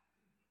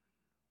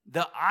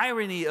 The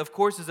irony, of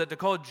course, is that to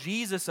call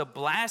Jesus a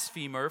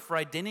blasphemer for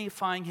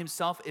identifying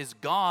himself as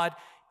God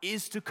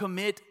is to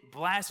commit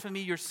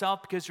blasphemy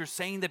yourself, because you're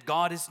saying that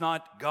God is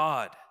not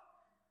God.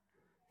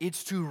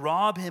 It's to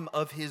rob him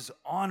of his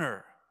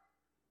honor.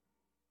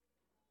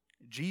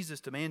 Jesus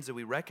demands that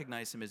we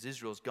recognize him as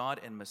Israel's God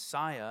and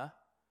Messiah.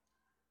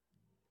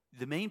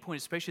 The main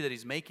point, especially that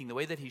he's making, the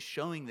way that he's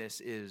showing this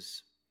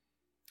is,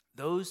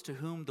 those to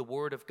whom the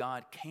word of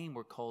God came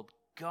were called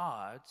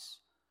gods.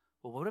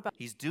 Well, what about?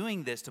 He's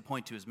doing this to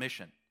point to his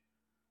mission.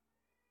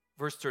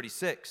 Verse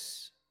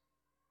 36,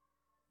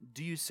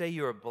 do you say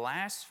you are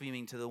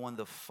blaspheming to the one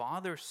the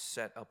Father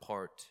set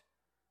apart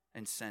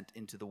and sent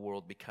into the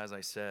world, because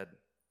I said,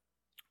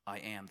 I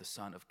am the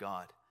Son of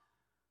God?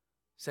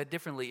 Said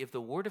differently, if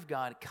the word of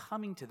God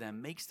coming to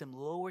them makes them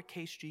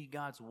lowercase g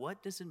gods,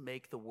 what does it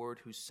make the word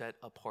who's set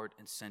apart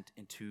and sent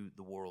into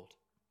the world?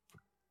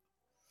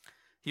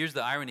 Here's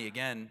the irony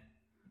again.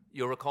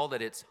 You'll recall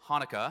that it's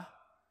Hanukkah,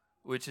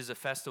 which is a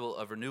festival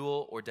of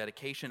renewal or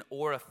dedication,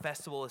 or a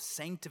festival of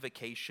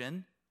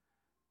sanctification.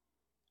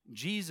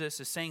 Jesus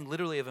is saying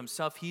literally of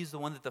himself, he's the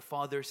one that the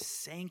Father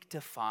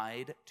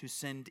sanctified to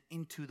send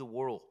into the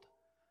world.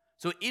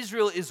 So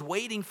Israel is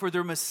waiting for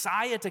their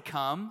Messiah to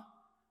come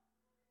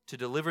to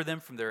deliver them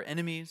from their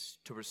enemies,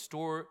 to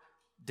restore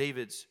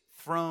David's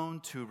throne,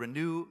 to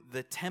renew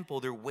the temple.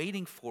 They're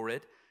waiting for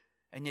it.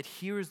 And yet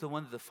here is the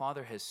one that the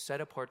Father has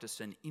set apart to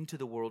send into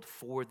the world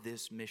for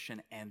this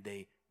mission, and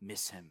they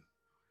miss him.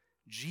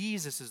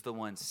 Jesus is the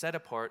one set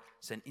apart,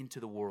 sent into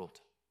the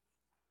world.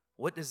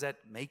 What does that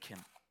make him?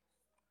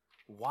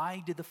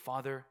 Why did the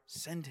Father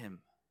send him?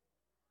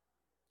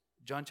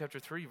 John chapter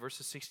 3,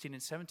 verses 16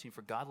 and 17,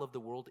 for God loved the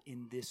world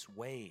in this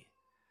way.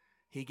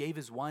 He gave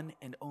his one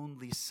and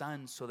only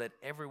Son so that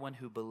everyone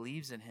who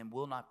believes in him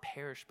will not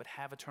perish but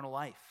have eternal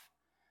life.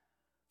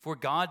 For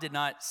God did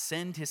not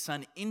send his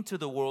Son into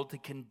the world to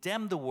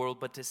condemn the world,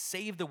 but to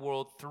save the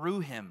world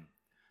through him.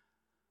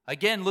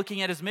 Again,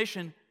 looking at his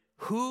mission,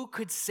 who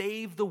could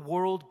save the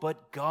world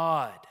but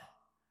God?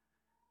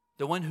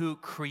 The one who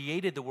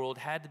created the world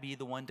had to be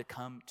the one to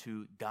come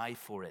to die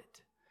for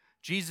it.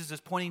 Jesus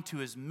is pointing to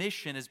his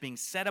mission as being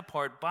set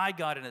apart by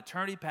God in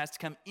eternity past to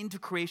come into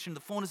creation in the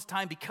fullness of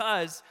time,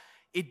 because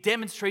it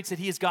demonstrates that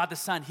he is God the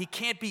Son. He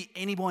can't be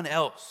anyone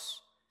else.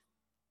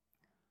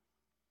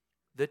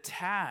 The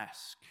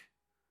task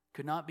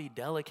could not be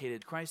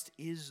delegated. Christ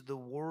is the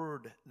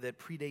Word that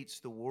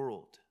predates the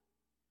world.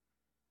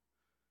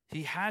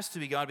 He has to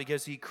be God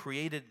because he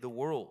created the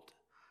world.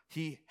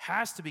 He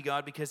has to be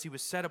God because he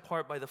was set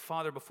apart by the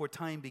Father before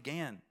time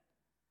began.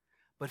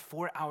 But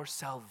for our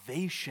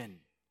salvation,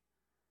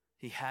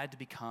 he had to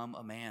become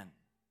a man.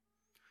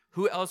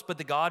 Who else but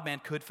the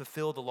God-man could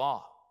fulfill the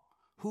law?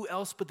 Who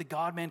else but the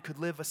God-man could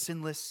live a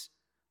sinless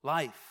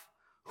life?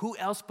 Who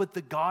else but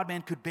the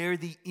God-man could bear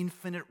the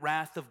infinite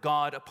wrath of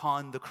God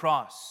upon the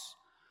cross?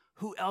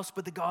 Who else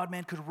but the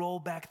God-man could roll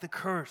back the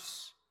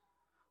curse?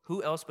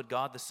 Who else but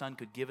God the Son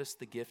could give us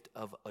the gift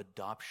of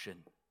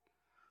adoption?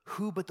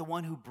 Who but the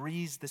one who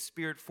breathes the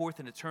Spirit forth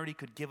in eternity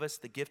could give us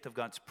the gift of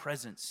God's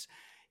presence?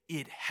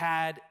 It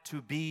had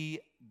to be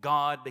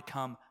God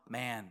become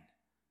man.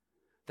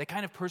 That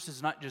kind of person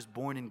is not just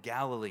born in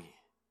Galilee.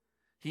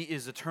 He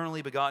is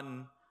eternally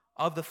begotten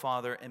of the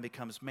Father and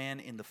becomes man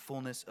in the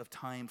fullness of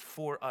time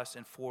for us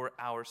and for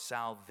our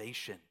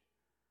salvation.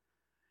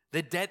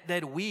 The debt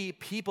that we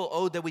people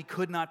owed that we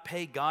could not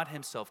pay, God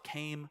himself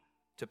came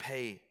to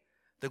pay.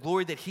 The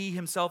glory that he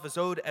himself is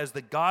owed as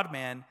the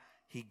God-man,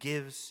 he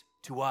gives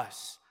to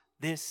us.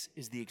 This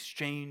is the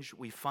exchange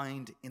we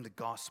find in the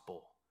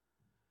gospel.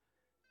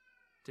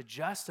 To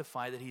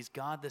justify that he's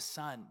God the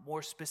Son,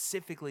 more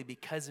specifically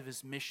because of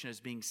his mission as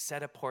being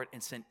set apart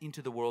and sent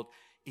into the world,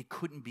 it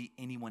couldn't be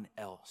anyone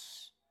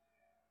else.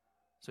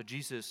 So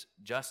Jesus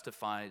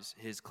justifies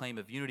his claim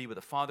of unity with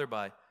the Father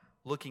by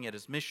looking at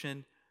his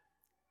mission.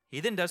 He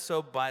then does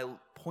so by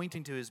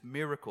pointing to his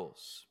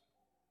miracles.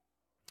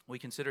 We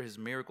consider his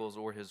miracles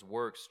or his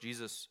works.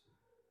 Jesus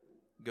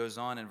goes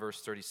on in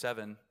verse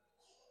 37.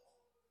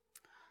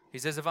 He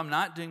says, if I'm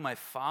not doing my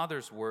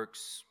Father's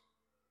works,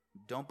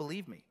 don't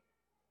believe me.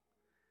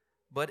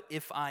 But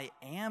if I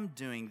am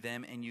doing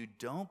them and you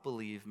don't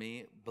believe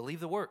me,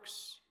 believe the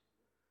works.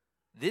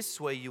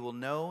 This way you will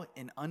know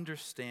and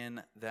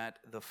understand that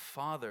the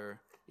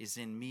Father is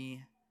in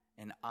me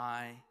and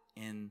I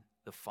in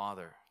the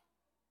Father.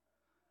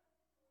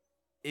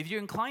 If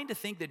you're inclined to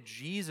think that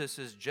Jesus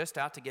is just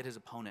out to get his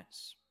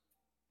opponents,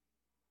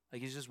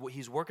 like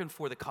he's working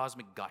for the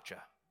cosmic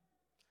gotcha.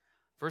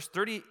 Verse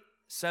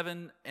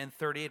 37 and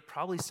 38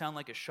 probably sound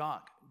like a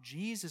shock.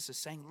 Jesus is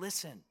saying,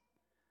 listen,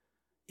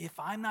 if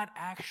I'm not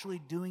actually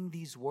doing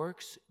these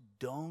works,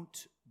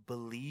 don't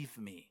believe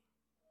me.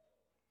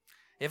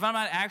 If I'm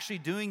not actually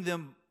doing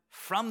them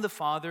from the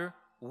Father,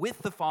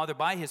 with the Father,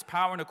 by his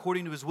power and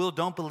according to his will,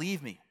 don't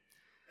believe me.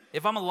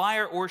 If I'm a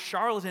liar or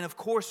charlatan, of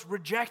course,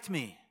 reject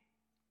me.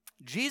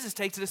 Jesus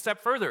takes it a step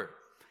further.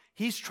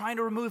 He's trying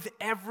to remove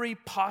every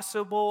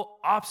possible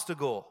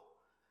obstacle.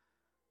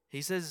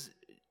 He says,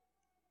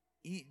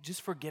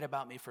 just forget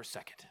about me for a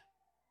second.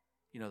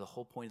 You know, the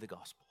whole point of the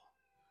gospel.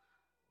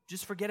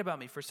 Just forget about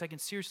me for a second,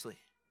 seriously,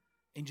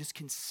 and just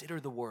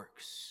consider the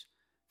works.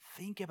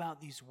 Think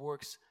about these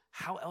works.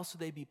 How else would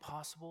they be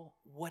possible?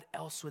 What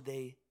else would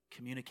they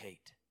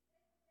communicate?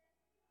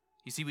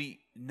 You see, we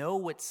know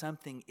what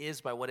something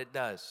is by what it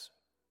does.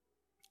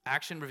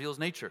 Action reveals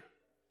nature.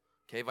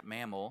 Okay, if a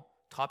mammal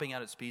topping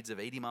out at speeds of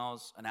 80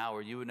 miles an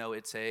hour, you would know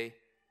it's I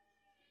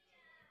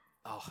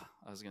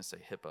was going to say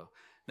hippo.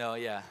 No,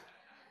 yeah,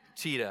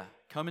 cheetah,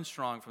 coming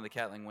strong from the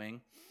catling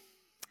wing.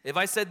 If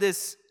I said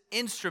this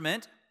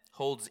instrument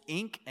holds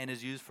ink and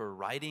is used for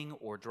writing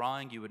or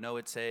drawing, you would know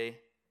it's a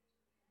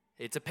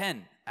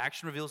pen.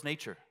 Action reveals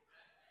nature.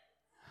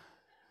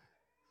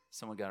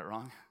 Someone got it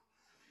wrong.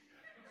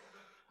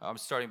 I'm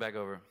starting back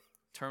over.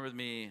 Turn with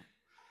me.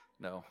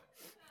 No.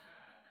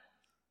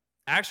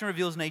 Action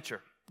reveals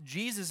nature.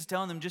 Jesus is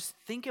telling them, just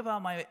think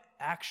about my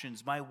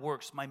actions, my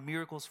works, my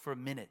miracles for a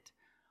minute.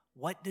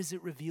 What does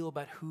it reveal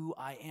about who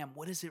I am?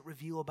 What does it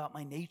reveal about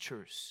my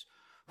natures?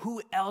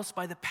 Who else,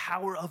 by the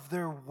power of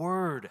their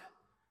word,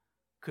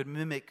 could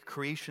mimic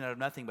creation out of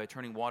nothing by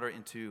turning water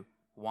into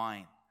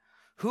wine?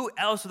 Who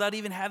else, without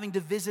even having to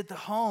visit the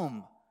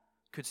home,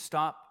 could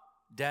stop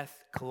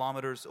death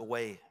kilometers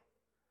away?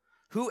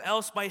 Who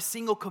else, by a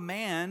single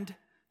command,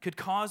 could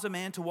cause a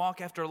man to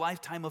walk after a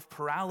lifetime of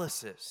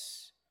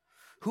paralysis?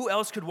 Who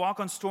else could walk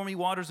on stormy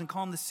waters and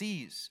calm the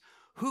seas?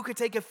 Who could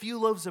take a few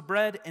loaves of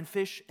bread and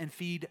fish and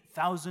feed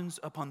thousands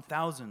upon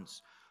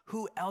thousands?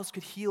 Who else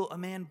could heal a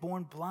man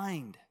born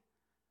blind?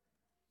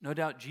 No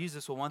doubt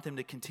Jesus will want them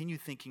to continue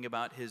thinking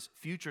about his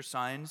future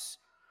signs.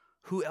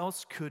 Who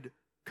else could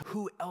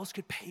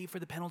pay for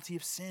the penalty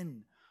of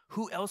sin?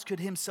 Who else could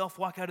himself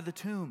walk out of the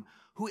tomb?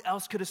 Who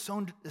else could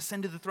ascend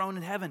to the throne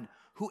in heaven?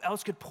 Who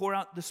else could pour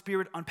out the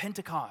Spirit on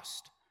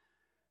Pentecost?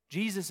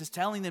 Jesus is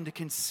telling them to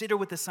consider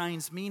what the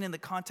signs mean in the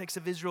context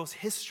of Israel's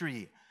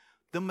history.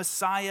 The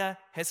Messiah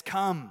has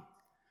come.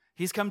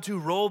 He's come to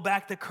roll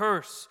back the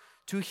curse,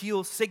 to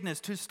heal sickness,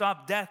 to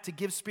stop death, to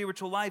give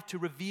spiritual life, to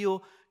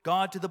reveal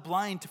God to the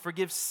blind, to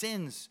forgive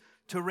sins,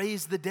 to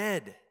raise the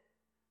dead.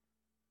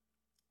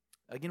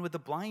 Again, what the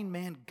blind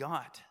man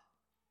got,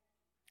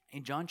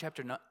 in John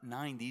chapter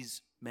 9,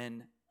 these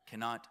men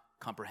cannot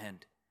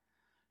comprehend.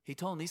 He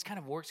told them these kind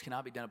of works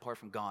cannot be done apart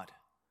from God.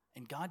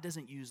 And God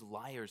doesn't use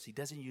liars. He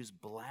doesn't use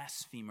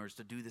blasphemers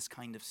to do this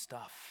kind of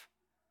stuff.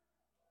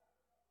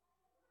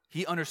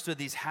 He understood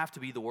these have to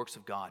be the works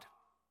of God.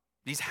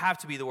 These have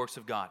to be the works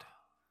of God.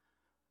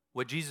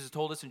 What Jesus has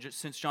told us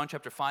since John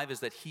chapter 5 is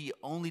that he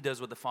only does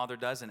what the Father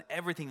does, and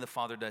everything the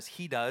Father does,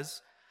 he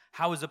does.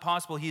 How is it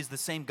possible? He is the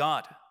same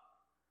God.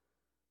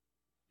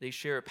 They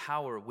share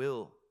power,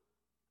 will,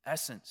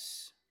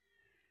 essence.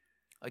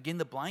 Again,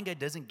 the blind guy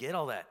doesn't get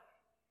all that.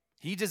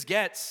 He just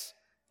gets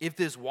if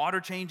this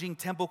water-changing,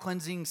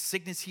 temple-cleansing,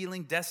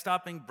 sickness-healing,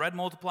 death-stopping,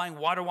 bread-multiplying,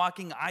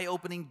 water-walking,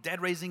 eye-opening,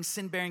 dead-raising,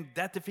 sin-bearing,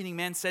 death-defeating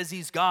man says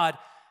he's God,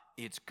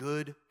 it's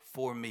good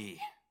for me.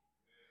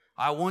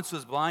 I once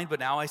was blind, but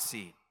now I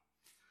see.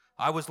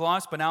 I was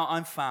lost, but now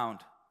I'm found.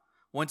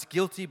 Once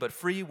guilty, but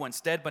free.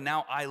 Once dead, but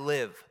now I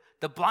live.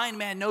 The blind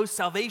man knows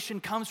salvation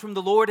comes from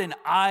the Lord, and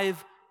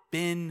I've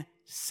been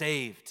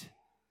saved.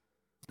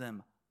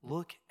 Them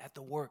look at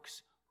the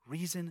works.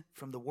 Reason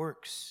from the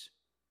works.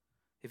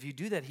 If you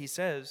do that, he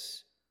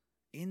says,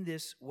 in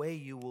this way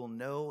you will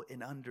know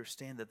and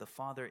understand that the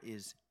Father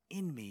is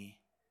in me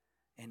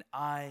and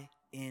I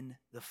in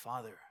the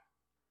Father.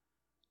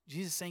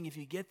 Jesus is saying if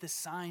you get the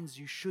signs,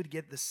 you should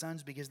get the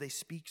sons because they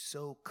speak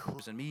so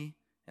close in me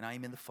and I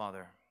am in the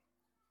Father.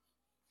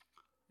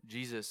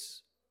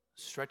 Jesus,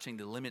 stretching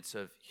the limits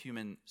of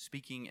human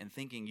speaking and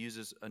thinking,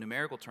 uses a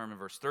numerical term in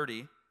verse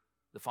 30,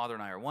 the Father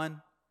and I are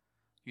one.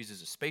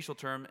 Uses a spatial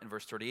term in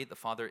verse 38, the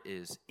Father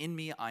is in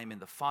me, I am in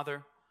the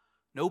Father.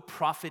 No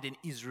prophet in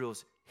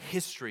Israel's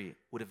history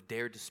would have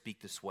dared to speak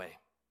this way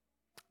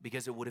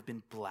because it would have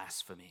been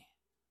blasphemy.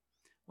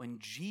 When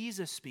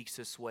Jesus speaks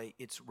this way,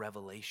 it's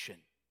revelation.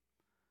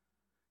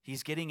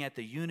 He's getting at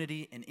the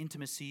unity and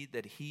intimacy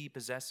that he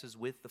possesses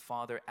with the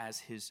Father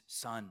as his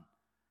Son,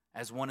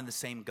 as one and the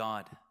same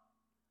God.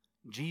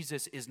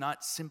 Jesus is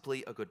not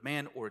simply a good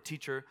man or a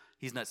teacher.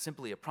 He's not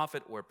simply a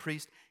prophet or a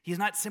priest. He's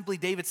not simply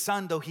David's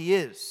son, though he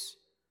is.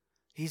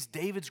 He's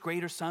David's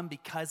greater son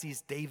because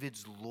he's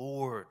David's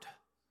Lord.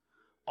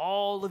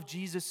 All of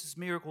Jesus'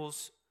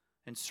 miracles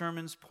and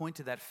sermons point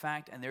to that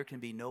fact, and there can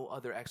be no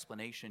other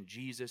explanation.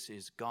 Jesus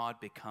is God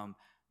become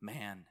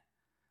man.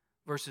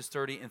 Verses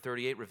 30 and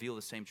 38 reveal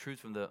the same truth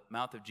from the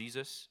mouth of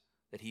Jesus,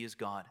 that he is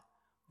God.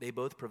 They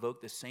both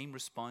provoke the same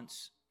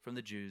response from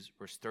the Jews.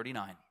 Verse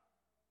 39.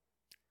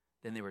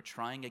 Then they were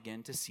trying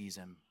again to seize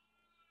him,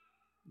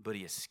 but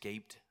he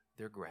escaped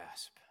their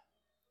grasp.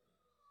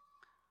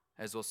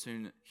 As we'll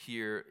soon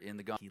hear in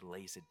the gospel, he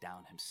lays it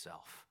down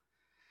himself.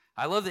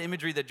 I love the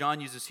imagery that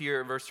John uses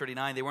here in verse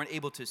 39. They weren't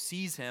able to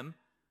seize him.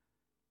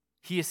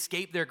 He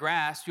escaped their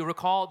grasp. You'll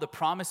recall the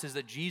promises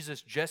that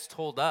Jesus just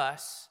told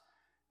us,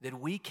 that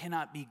we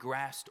cannot be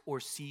grasped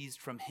or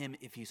seized from him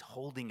if he's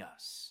holding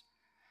us.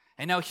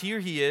 And now here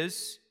he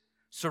is,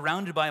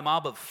 surrounded by a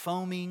mob of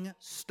foaming,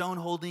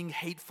 stone-holding,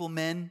 hateful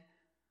men,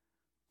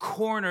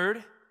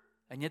 cornered,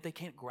 and yet they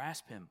can't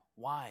grasp him.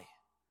 Why?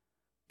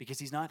 Because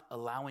he's not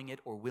allowing it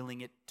or willing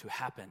it to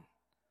happen.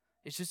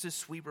 It's just a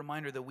sweet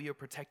reminder that we are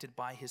protected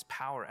by his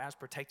power, as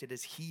protected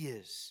as he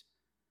is.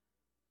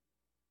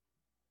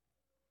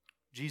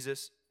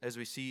 Jesus, as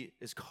we see,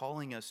 is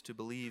calling us to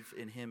believe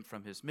in him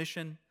from his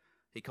mission.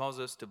 He calls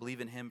us to believe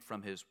in him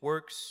from his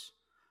works.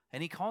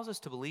 And he calls us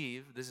to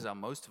believe, this is how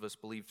most of us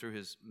believe, through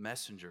his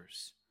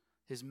messengers.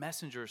 His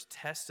messengers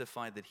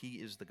testify that he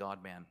is the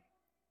God-man.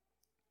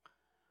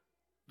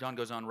 John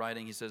goes on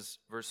writing, he says,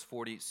 verse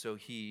 40, so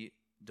he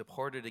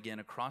departed again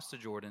across the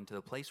Jordan to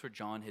the place where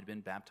John had been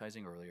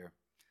baptizing earlier,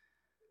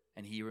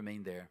 and he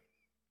remained there.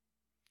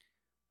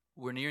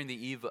 We're nearing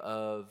the eve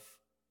of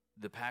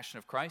the Passion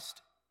of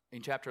Christ.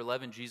 In chapter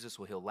 11, Jesus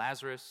will heal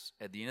Lazarus.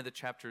 At the end of the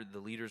chapter, the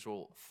leaders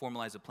will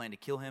formalize a plan to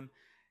kill him.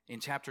 In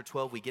chapter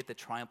 12, we get the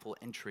triumphal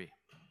entry.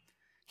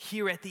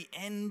 Here at the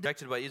end,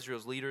 directed by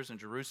Israel's leaders in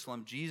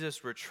Jerusalem,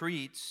 Jesus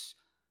retreats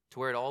to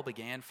where it all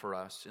began for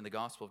us in the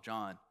Gospel of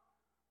John,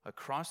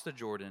 across the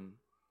Jordan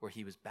where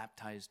he was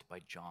baptized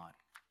by John.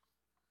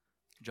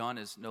 John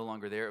is no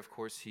longer there. Of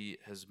course, he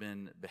has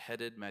been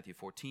beheaded, Matthew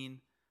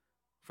 14,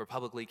 for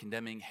publicly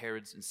condemning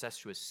Herod's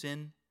incestuous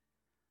sin.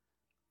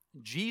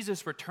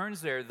 Jesus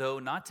returns there, though,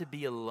 not to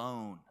be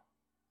alone.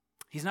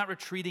 He's not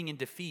retreating in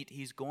defeat.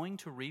 He's going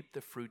to reap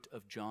the fruit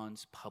of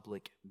John's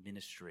public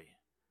ministry.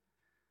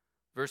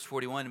 Verse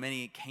 41,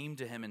 many came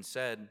to him and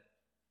said,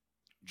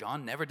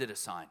 John never did a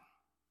sign.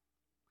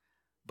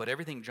 But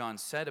everything John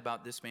said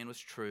about this man was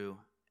true,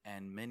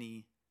 and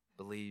many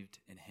believed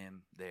in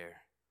him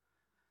there.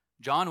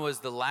 John was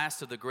the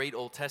last of the great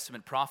Old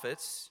Testament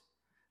prophets,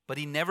 but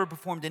he never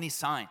performed any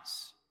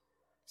signs.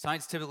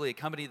 Signs typically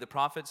accompanied the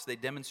prophets. They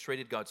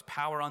demonstrated God's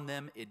power on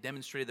them. It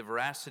demonstrated the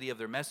veracity of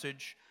their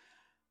message.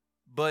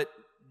 But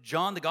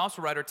John, the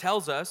gospel writer,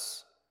 tells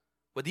us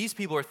what these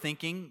people are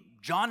thinking.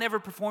 John never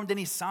performed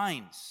any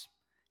signs.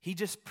 He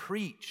just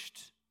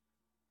preached.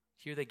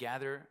 Here they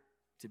gather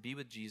to be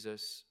with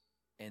Jesus,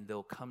 and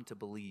they'll come to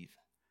believe.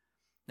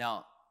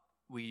 Now,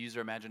 we use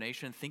our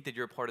imagination. Think that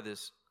you're a part of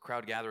this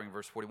crowd gathering,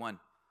 verse 41.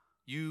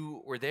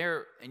 You were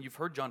there, and you've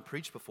heard John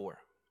preach before.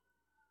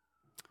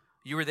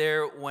 You were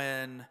there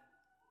when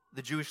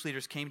the Jewish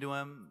leaders came to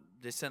him.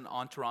 They sent an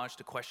entourage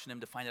to question him,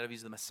 to find out if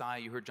he's the Messiah.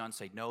 You heard John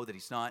say no, that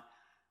he's not.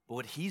 But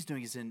what he's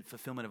doing is in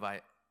fulfillment of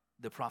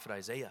the prophet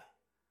Isaiah.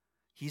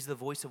 He's the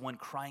voice of one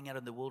crying out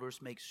in the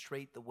wilderness, make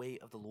straight the way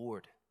of the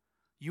Lord.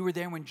 You were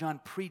there when John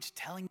preached,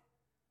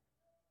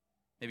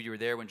 maybe you were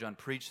there when John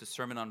preached the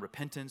sermon on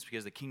repentance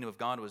because the kingdom of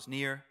God was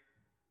near.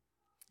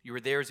 You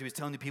were there as he was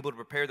telling the people to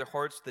prepare their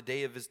hearts. The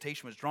day of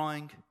visitation was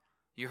drawing.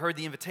 You heard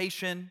the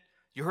invitation.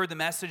 You heard the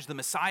message, the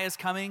Messiah is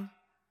coming,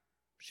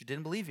 but you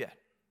didn't believe yet.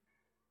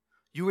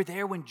 You were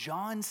there when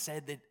John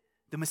said that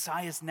the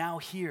Messiah is now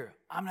here.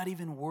 I'm not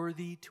even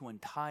worthy to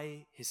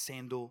untie his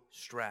sandal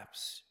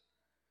straps.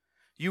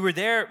 You were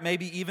there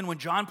maybe even when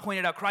John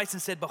pointed out Christ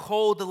and said,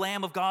 behold the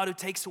Lamb of God who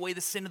takes away the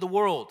sin of the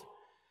world.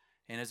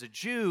 And as a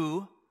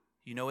Jew,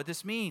 you know what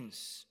this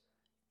means.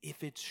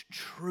 If it's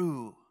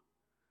true,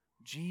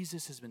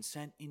 Jesus has been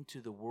sent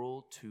into the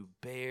world to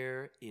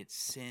bear its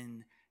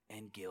sin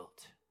and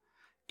guilt.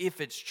 If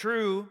it's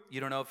true, you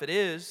don't know if it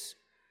is,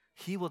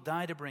 he will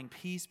die to bring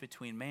peace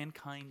between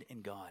mankind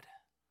and God.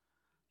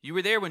 You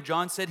were there when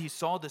John said he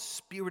saw the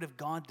Spirit of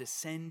God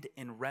descend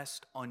and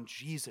rest on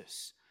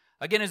Jesus.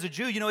 Again, as a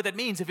Jew, you know what that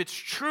means. If it's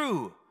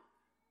true,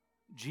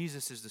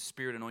 Jesus is the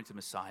Spirit-anointed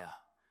Messiah.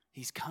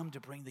 He's come to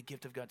bring the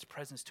gift of God's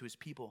presence to his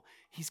people.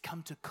 He's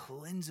come to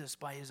cleanse us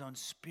by his own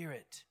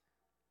Spirit.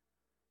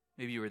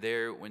 Maybe you were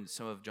there when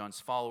some of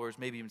John's followers,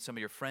 maybe even some of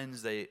your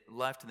friends, they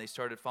left and they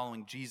started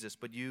following Jesus,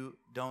 but you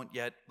don't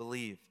yet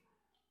believe.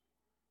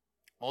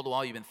 All the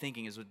while you've been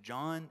thinking, is what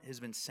John has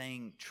been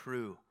saying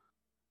true?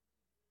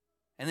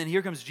 And then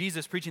here comes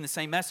Jesus preaching the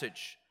same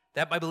message,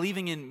 that by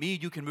believing in me,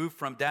 you can move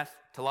from death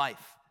to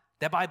life.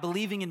 That by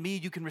believing in me,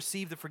 you can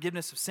receive the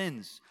forgiveness of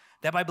sins.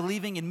 That by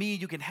believing in me,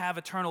 you can have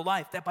eternal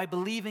life. That by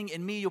believing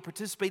in me, you'll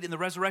participate in the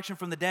resurrection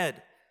from the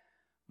dead.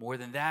 More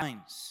than that,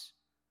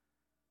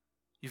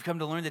 you've come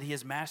to learn that he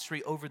has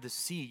mastery over the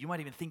sea. You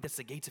might even think that's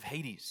the gates of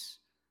Hades.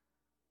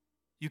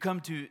 You come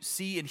to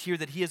see and hear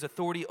that he has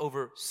authority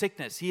over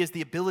sickness. He has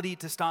the ability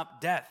to stop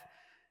death.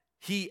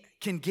 He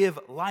can give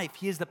life.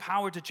 He has the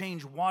power to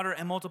change water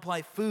and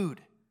multiply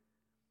food.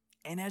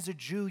 And as a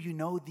Jew, you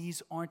know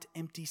these aren't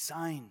empty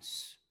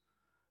signs.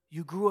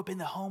 You grew up in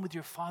the home with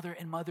your father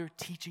and mother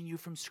teaching you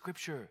from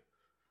Scripture.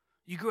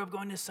 You grew up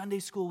going to Sunday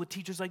school with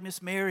teachers like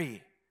Miss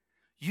Mary.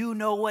 You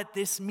know what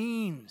this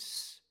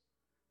means.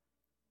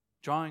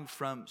 Drawing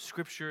from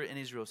Scripture and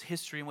Israel's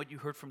history and what you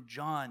heard from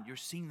John, you're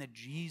seeing that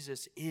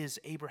Jesus is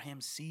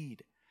Abraham's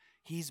seed.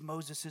 He's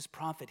Moses'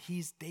 prophet.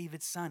 He's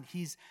David's son.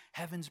 He's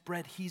heaven's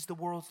bread. He's the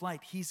world's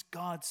light. He's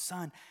God's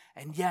son.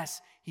 And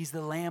yes, he's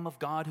the Lamb of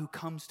God who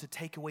comes to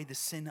take away the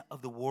sin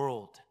of the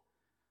world.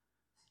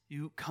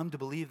 You come to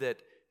believe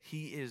that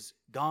he is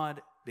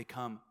God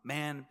become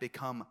man,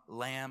 become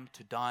lamb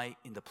to die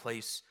in the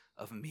place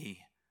of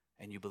me,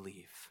 and you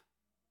believe.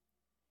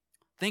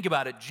 Think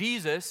about it.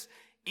 Jesus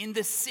in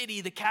the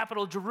city, the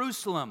capital,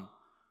 Jerusalem,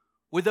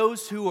 with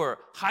those who are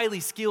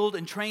highly skilled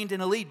and trained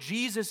and elite,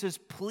 Jesus is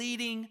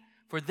pleading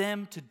for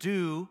them to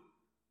do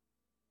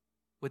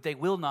what they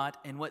will not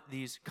and what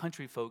these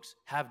country folks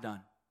have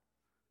done.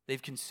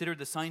 They've considered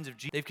the signs of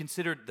Jesus. They've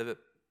considered the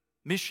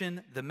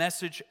mission, the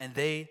message, and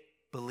they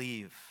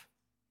believe.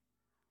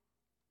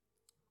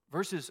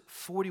 Verses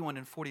 41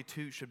 and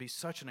 42 should be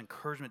such an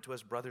encouragement to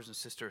us brothers and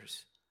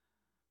sisters.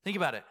 Think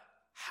about it.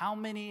 How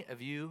many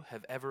of you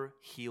have ever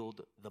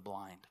healed the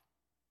blind?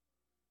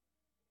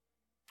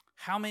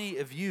 How many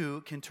of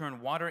you can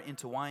turn water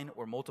into wine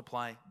or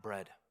multiply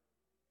bread?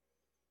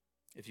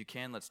 If you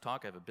can, let's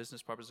talk. I have a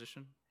business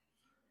proposition.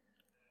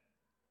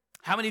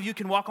 How many of you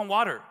can walk on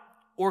water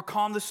or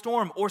calm the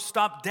storm or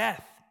stop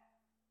death.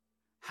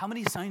 How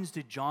many signs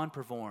did John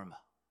perform?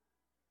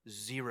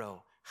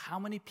 0. How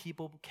many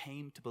people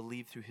came to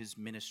believe through his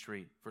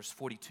ministry? Verse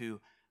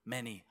 42,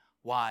 many.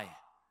 Why?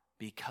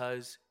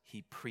 Because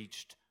he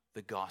preached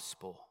the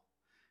gospel.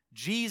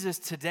 Jesus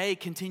today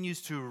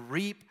continues to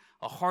reap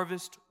a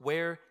harvest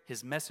where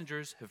his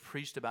messengers have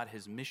preached about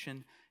his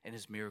mission and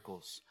his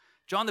miracles.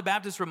 John the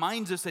Baptist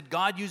reminds us that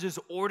God uses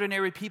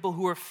ordinary people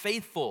who are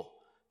faithful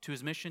to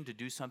his mission to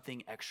do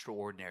something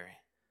extraordinary.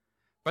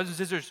 Brothers and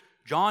sisters,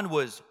 John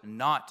was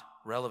not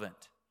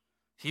relevant.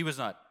 He was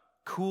not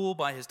cool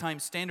by his time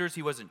standards.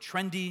 He wasn't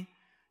trendy.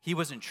 He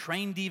wasn't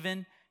trained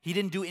even. He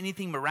didn't do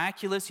anything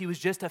miraculous. He was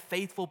just a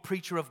faithful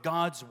preacher of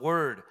God's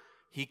word.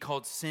 He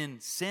called sin,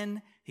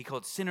 sin. He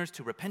called sinners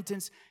to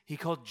repentance. He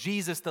called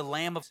Jesus the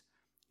Lamb of...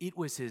 It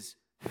was his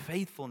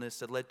faithfulness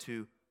that led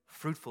to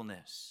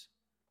fruitfulness.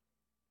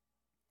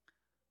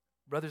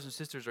 Brothers and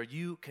sisters, are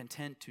you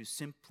content to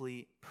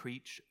simply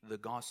preach the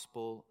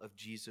gospel of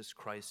Jesus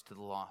Christ to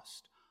the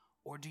lost?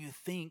 Or do you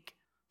think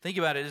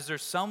about it, is there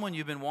someone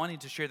you've been wanting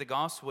to share the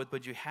gospel with,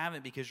 but you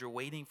haven't because you're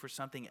waiting for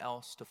something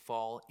else to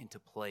fall into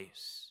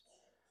place?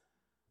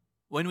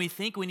 When we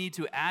think we need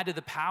to add to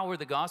the power of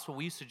the gospel,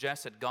 we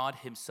suggest that God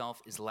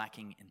himself is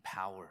lacking in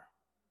power.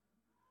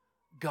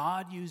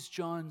 God used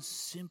John's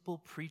simple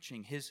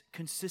preaching, his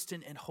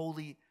consistent and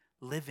holy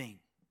living.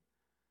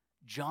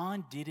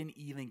 John didn't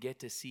even get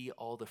to see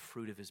all the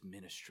fruit of his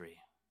ministry.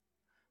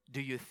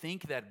 Do you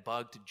think that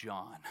bugged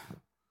John?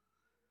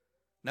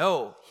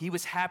 No, he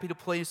was happy to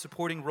play a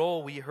supporting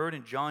role. We heard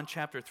in John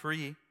chapter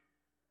 3,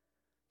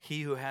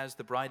 he who has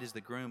the bride is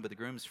the groom, but the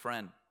groom's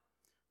friend,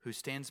 who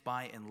stands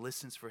by and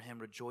listens for him,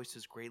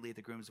 rejoices greatly at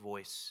the groom's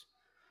voice.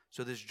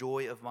 So this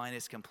joy of mine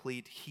is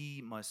complete.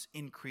 He must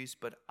increase,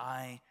 but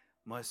I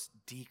must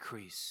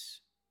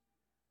decrease.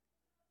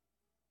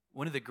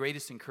 One of the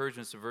greatest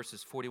encouragements of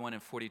verses 41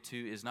 and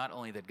 42 is not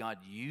only that God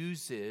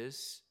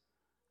uses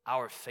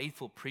our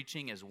faithful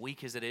preaching, as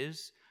weak as it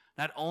is,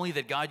 not only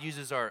that God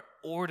uses our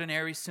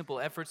ordinary, simple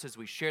efforts as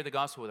we share the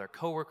gospel with our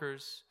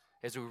coworkers,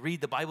 as we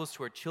read the Bibles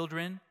to our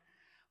children,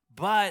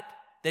 but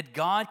that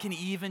God can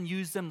even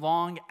use them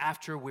long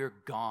after we're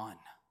gone.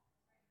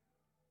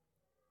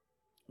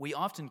 We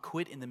often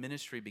quit in the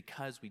ministry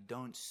because we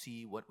don't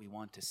see what we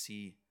want to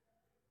see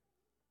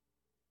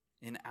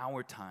in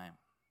our time.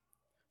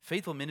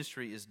 Faithful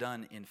ministry is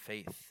done in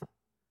faith.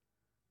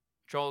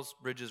 Charles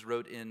Bridges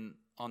wrote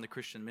on the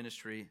Christian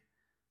ministry,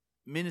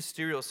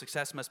 ministerial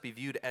success must be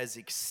viewed as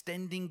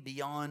extending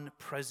beyond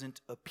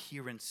present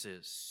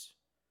appearances.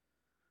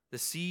 The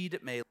seed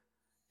may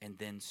and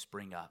then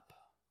spring up.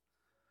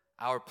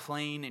 Our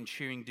plain and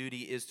cheering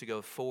duty is to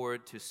go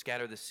forward, to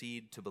scatter the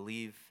seed, to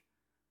believe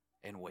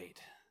and wait.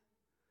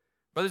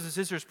 Brothers and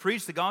sisters,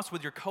 preach the gospel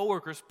with your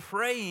coworkers,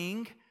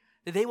 praying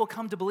that they will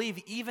come to believe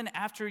even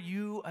after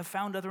you have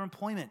found other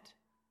employment.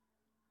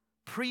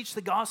 Preach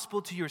the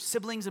gospel to your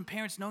siblings and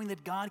parents, knowing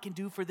that God can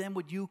do for them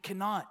what you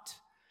cannot.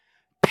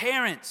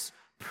 Parents,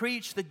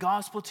 preach the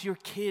gospel to your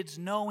kids,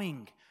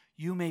 knowing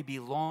you may be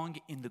long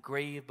in the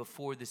grave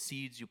before the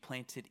seeds you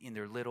planted in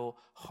their little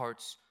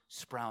hearts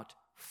sprout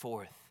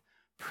forth.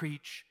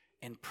 Preach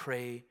and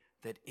pray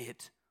that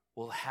it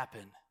will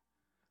happen.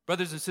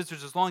 Brothers and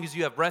sisters, as long as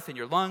you have breath in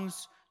your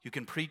lungs, you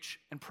can preach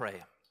and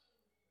pray.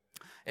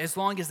 As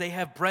long as they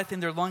have breath in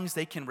their lungs,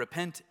 they can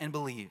repent and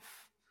believe.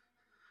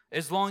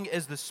 As long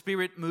as the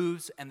Spirit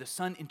moves and the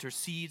Son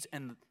intercedes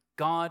and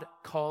God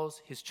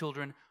calls his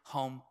children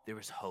home, there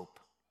is hope.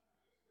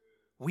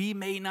 We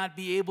may not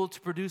be able to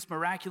produce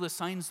miraculous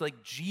signs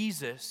like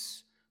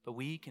Jesus, but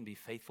we can be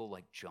faithful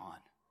like John.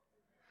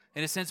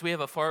 In a sense, we have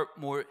a far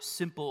more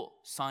simple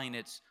sign.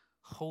 It's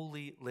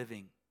holy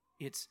living.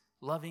 It's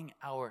loving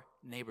our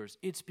neighbors.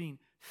 It's being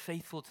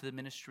faithful to the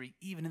ministry,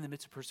 even in the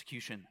midst of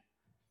persecution.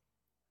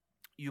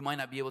 You might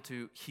not be able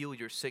to heal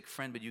your sick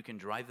friend, but you can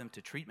drive them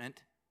to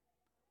treatment,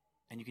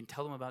 and you can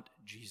tell them about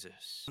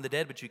Jesus. The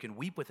dead, but you can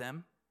weep with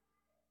them,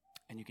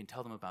 and you can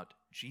tell them about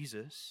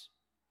Jesus.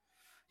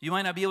 You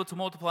might not be able to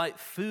multiply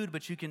food,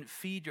 but you can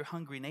feed your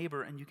hungry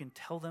neighbor, and you can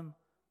tell them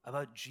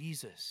about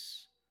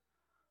Jesus.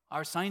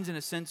 Our signs, in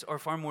a sense, are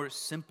far more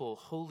simple,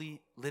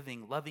 holy,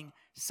 living, loving,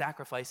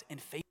 sacrifice,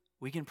 and faith.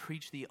 We can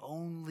preach the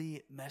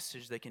only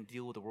message that can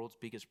deal with the world's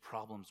biggest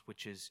problems,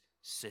 which is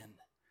sin.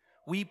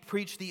 We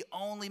preach the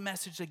only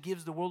message that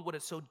gives the world what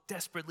it so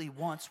desperately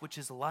wants, which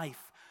is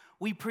life.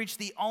 We preach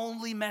the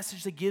only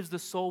message that gives the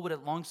soul what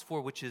it longs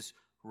for, which is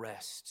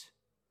rest.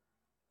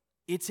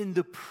 It's in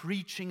the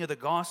preaching of the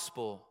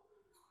gospel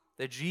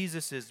that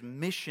Jesus'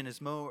 mission is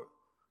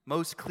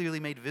most clearly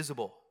made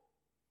visible,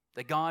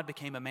 that God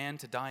became a man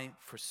to die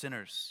for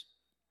sinners.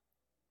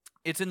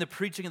 It's in the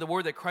preaching of the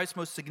word that Christ's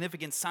most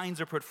significant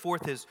signs are put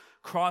forth, his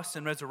cross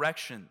and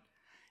resurrection.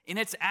 And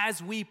it's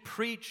as we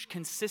preach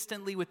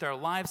consistently with our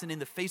lives and in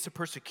the face of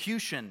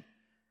persecution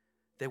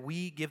that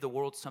we give the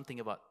world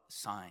something of a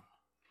sign.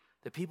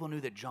 The people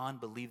knew that John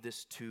believed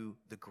this to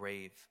the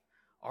grave.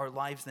 Our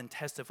lives then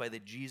testify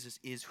that Jesus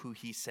is who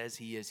he says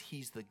he is.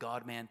 He's the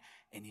God-man,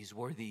 and he's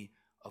worthy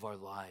of our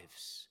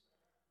lives.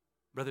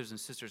 Brothers and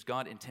sisters,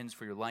 God intends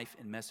for your life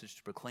and message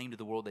to proclaim to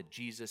the world that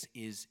Jesus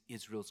is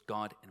Israel's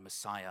God and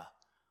Messiah.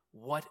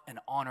 What an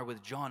honor.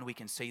 With John, we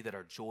can say that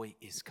our joy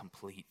is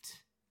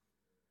complete.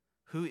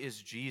 Who is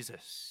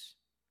Jesus?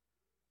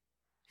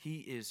 He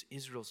is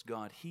Israel's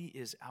God. He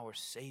is our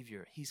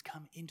Savior. He's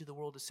come into the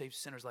world to save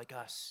sinners like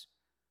us.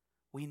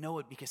 We know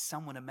it because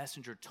someone, a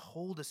messenger,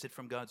 told us it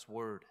from God's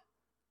word.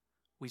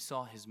 We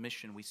saw his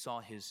mission. We saw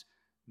his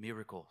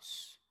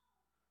miracles.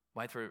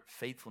 By their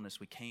faithfulness,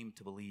 we came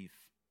to believe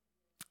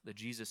that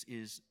Jesus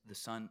is the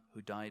Son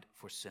who died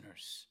for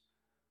sinners.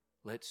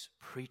 Let's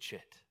preach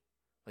it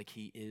like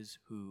he is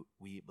who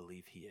we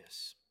believe he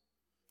is.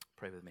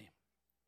 Pray with me.